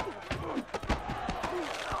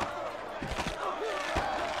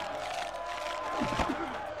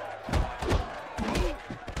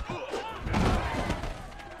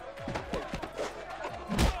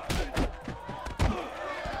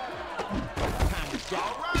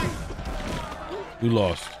 We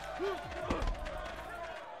lost.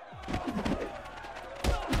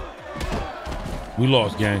 We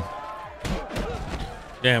lost, gang.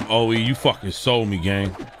 Damn, OE, you fucking sold me,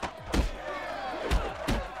 gang.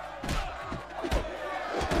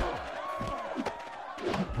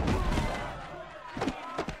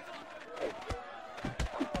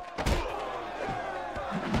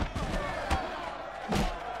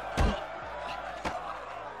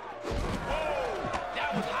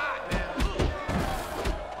 That was hot, man.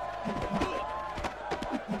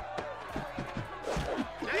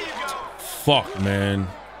 There you go. Fuck, man.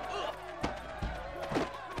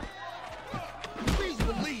 Please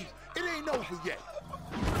believe it ain't over yet. All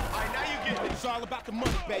right, now you get it. It's all about the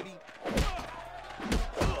money, baby.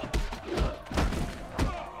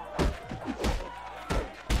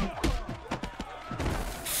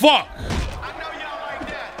 Fuck. I know y'all like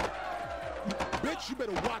that. Bitch, you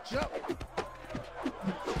better watch up.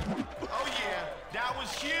 Oh yeah, that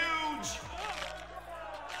was huge.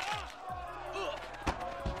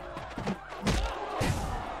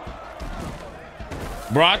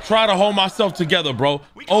 Bro, I try to hold myself together, bro.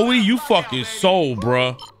 OE, you fucking sold,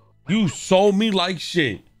 bro. You sold me like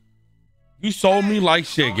shit. You sold me like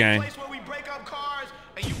shit, gang. Place where we break up cars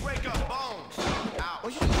and you break up bars.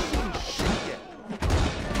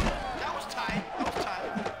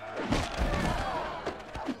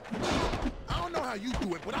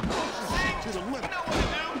 When I push to the limit, You know what to do.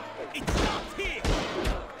 it stops here.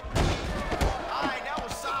 All right, that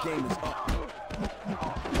was solid. Game is up.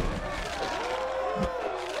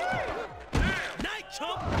 Night,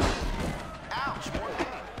 chump. Ouch, more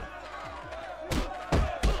pain.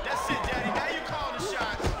 That's it, Daddy. Now you calling the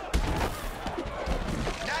shots.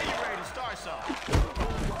 Now you ready to start something.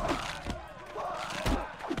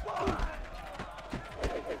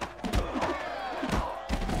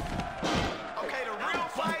 Okay, the real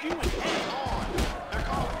fight is on. They're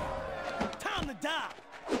calling me. Time to die.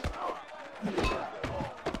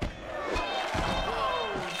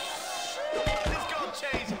 Oh, shit. This gonna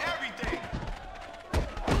change everything.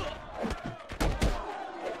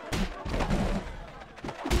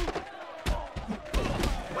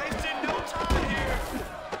 Wasting no time here.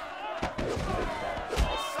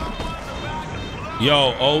 Someone's about to blow.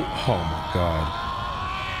 Yo, oh my God.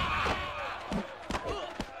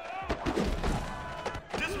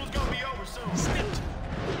 This one's gonna be over soon.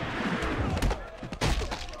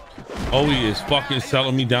 Oh, he is fucking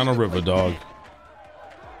selling me down the river, dog.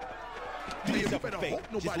 Do yourself a favor.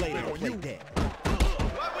 Just lay down and play dead.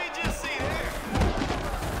 What we just see there?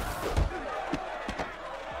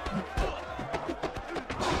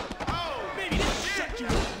 Oh, Baby, this shit, shut you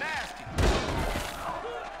that up. was nasty.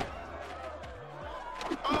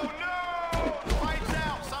 Oh no! Lights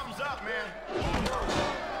out. Something's up, man.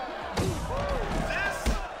 This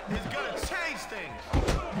is gonna change things.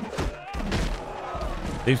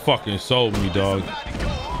 They fucking sold me, dog. About to go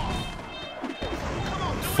off. Come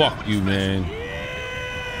on, do Fuck you, man.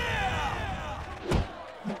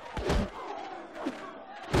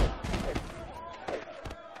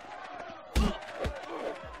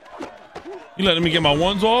 You letting me get my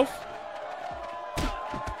ones off?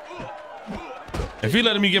 If he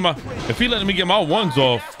letting me get my ones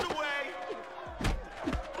off, That's the way.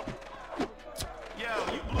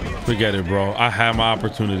 Yo, you blew your forget it, bro. I had my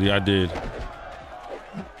opportunity. I did. off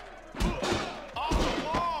the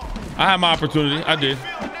wall. I had my opportunity. I did.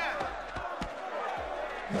 Feeling that?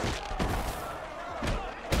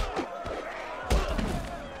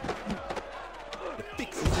 The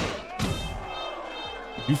fix is in.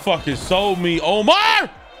 You fucking sold me, Omar.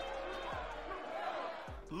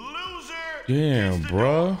 Loser. Damn,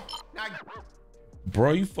 bro. Now,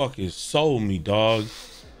 Bro, you fucking sold me, dog.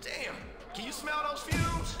 damn. Can you smell those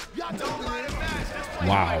fumes? Y'all don't light a match. This place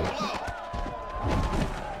Wow. might blow.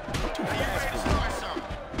 Are you ready to start something?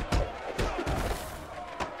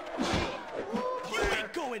 You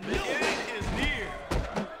ain't going The nowhere. end is near.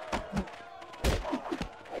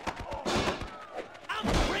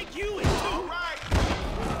 I'ma break you in All two. right.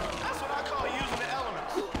 That's what I call using the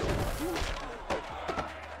elements.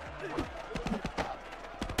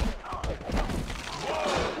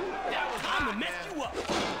 That was I'ma hot, mess man. you up.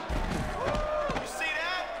 You see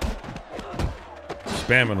that?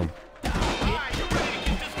 Spamming them. All right, you ready to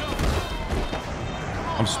get this going?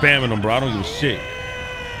 I'm spamming them, bro. I don't give a shit.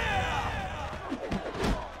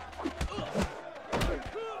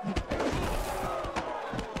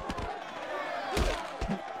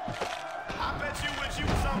 I bet you wish you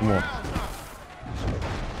was Come somewhere on. else, huh?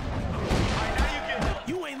 All right, now you get it.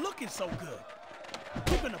 You ain't looking so good.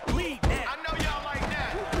 You're gonna bleed now. I know y'all like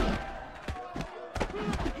that.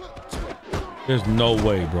 There's no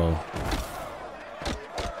way, bro.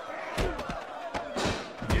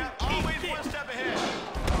 Yeah, always one step ahead.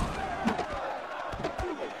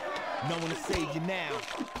 No one to save you now.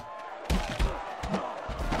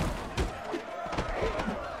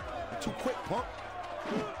 Too quick, punk.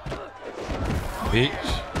 Bitch.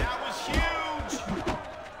 That was huge.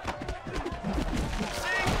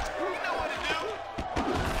 See, you know what to do.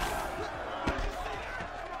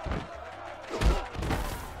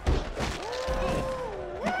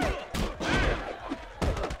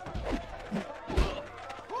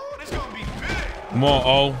 Ooh, this gonna be big. Come on,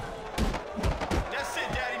 O. That's it,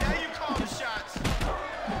 Daddy. Now you call the shots.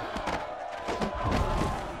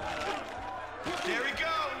 There he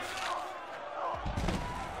goes.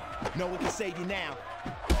 No one can save you now.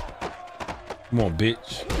 Come on,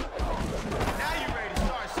 bitch. Now you ready to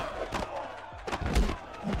start something.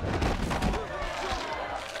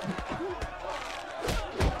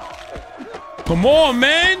 Come on,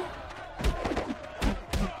 man.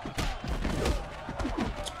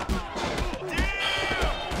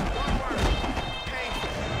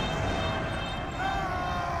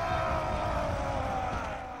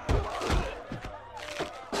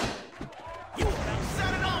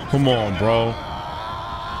 Come on, bro.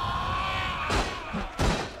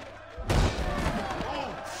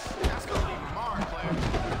 That's gonna be marred, player.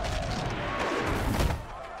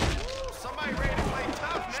 Somebody ready to play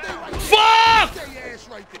tough now. Fuck! Stay your ass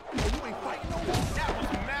right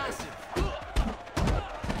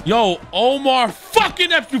Yo, Omar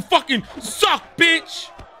fucking Epps, you fucking suck, bitch.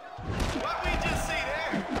 What we just see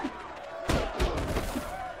there?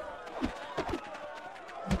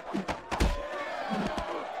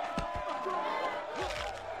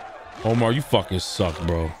 Omar, you fucking suck,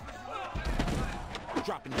 bro.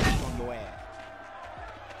 Dropping the heat on your ass.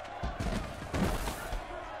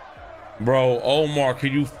 Bro, Omar,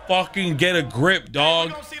 can you fucking get a grip,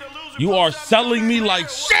 dog? You are selling me like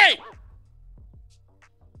shit.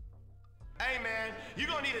 Hey, man, you're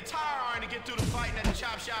gonna need a tire iron to get through the fighting at the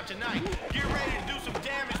chop shop tonight. Get ready to do some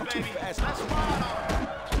damage, baby. Let's ride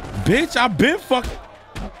on. Bitch, I've been fucking.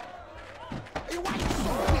 This is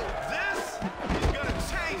gonna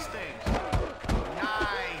change things.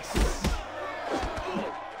 Nice.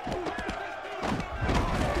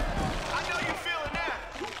 I know you feeling that.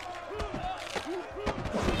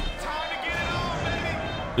 Time to get it on,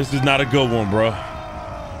 baby. This is not a good one, bro. Are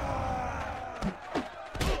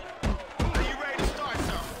you ready to start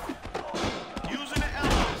something? Using the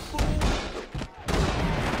elements. All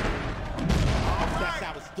That's right.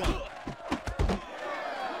 how it's done.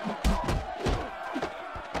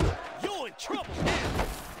 You're in trouble now.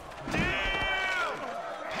 Damn!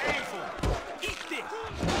 Painful. Eat this.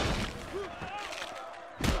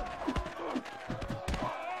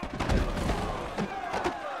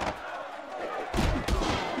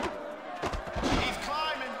 He's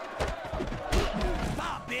climbing.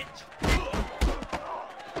 Bye, bitch.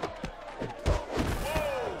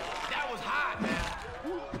 Whoa! That was hot, man.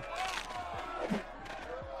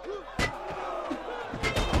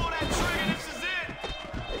 Pull that trigger. This is it.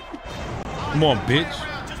 Come on, bitch.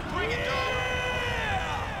 Just bring it, dog.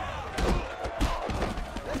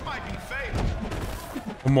 This might be fatal.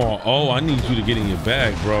 Come on. Oh, I need you to get in your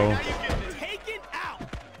bag, bro. Now you getting it. Take it out.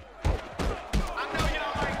 I know you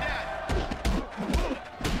don't like that.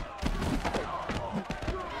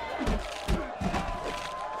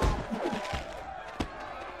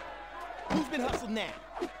 Who's been hustled now?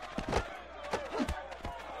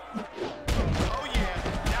 Oh yeah,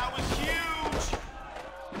 that was huge.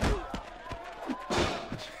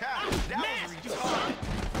 That was retarded.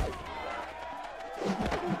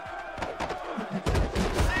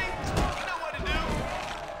 See, you know what to do.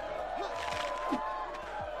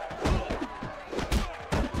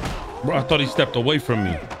 Bro, I thought he stepped away from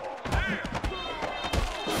me.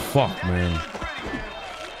 Fuck, man. Pretty, man.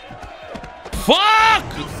 Fuck!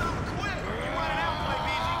 Do something quick. You running out, play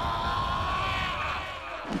BG.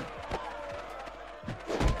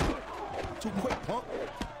 Too quick, punk.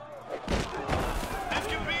 This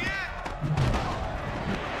could be it.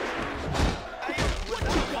 Hey, what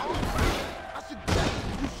the fuck? I suggest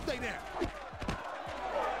you stay there.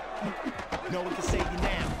 No one can save you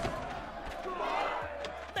now.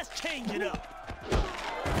 Let's change it up.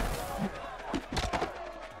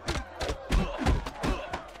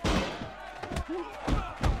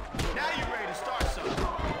 Now you ready to start something.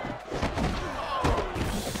 Oh,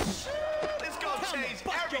 shit. Let's go change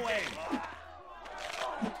everything.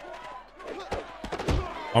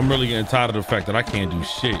 I'm really getting tired of the fact that I can't do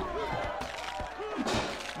shit.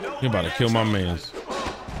 He about to kill my mans.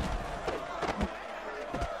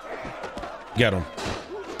 Get him.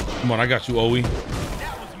 Come on, I got you, Owie.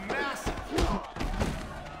 That was massive.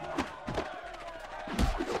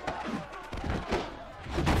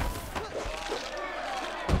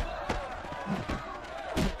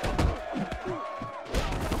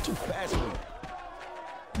 I'm too fast for you.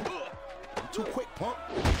 I'm too quick, punk.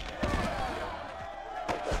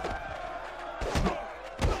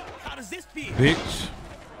 How does this feel? Bitch.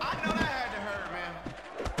 I know that had to hurt, man.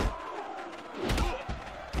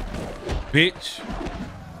 Bitch.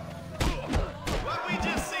 What we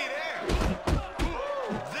just see there.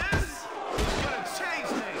 This is gonna change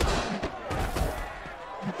things.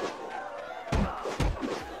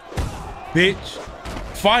 Bitch.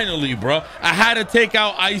 Finally, bro. I had to take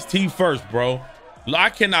out Ice-T first, bro. I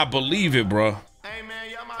cannot believe it, bro. Hey, man,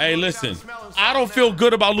 y'all might Hey, look listen. down smelling I don't something feel now.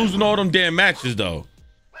 good about losing all them damn matches, though.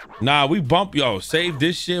 Nah, we bump, yo. Save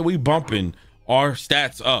this shit. We bumping our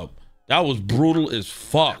stats up. That was brutal as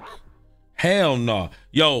fuck. Hell no.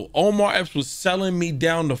 Yo, Omar Epps was selling me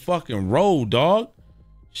down the fucking road, dog.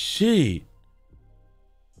 Shit.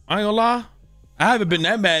 I ain't gonna lie. I haven't been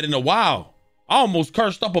that mad in a while. I almost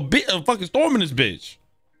cursed up a bit of fucking storming this bitch.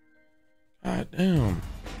 God damn.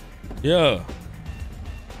 Yeah.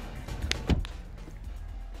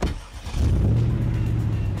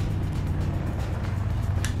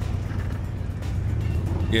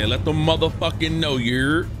 Yeah, let the motherfucking know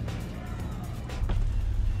you're.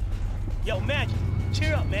 Yo, Magic,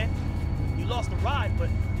 cheer up, man. You lost the ride, but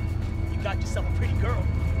you got yourself a pretty girl.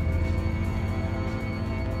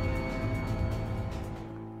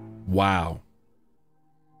 Wow.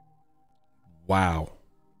 Wow.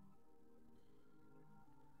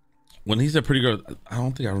 When he said pretty girl, I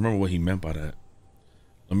don't think I remember what he meant by that.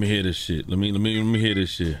 Let me hear this shit. Let me hear this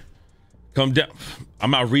shit. Come down.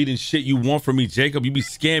 I'm not reading shit you want from me, Jacob. You be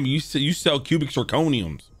scamming. You sell cubic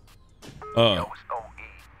zirconiums. Yo, it's OE.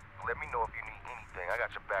 Let me know if you need anything. I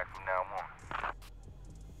got your back from now on.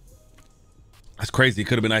 That's crazy. It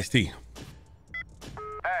could have been iced tea.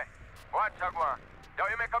 Hey, what Jaguar? Yo,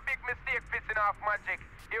 you make a big mistake pissing off Magic.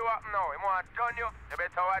 You up now? You want to turn you? You better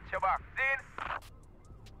watch your back. Zin?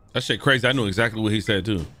 That shit crazy. I knew exactly what he said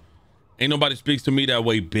too. Ain't nobody speaks to me that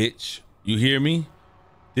way, bitch. You hear me?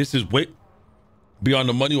 This is way beyond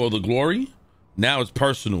the money or the glory. Now it's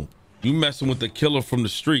personal. You messing with the killer from the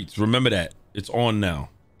streets. Remember that. It's on now.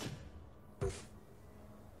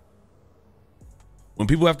 When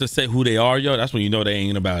people have to say who they are, yo, that's when you know they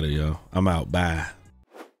ain't about it, yo. I'm out. Bye.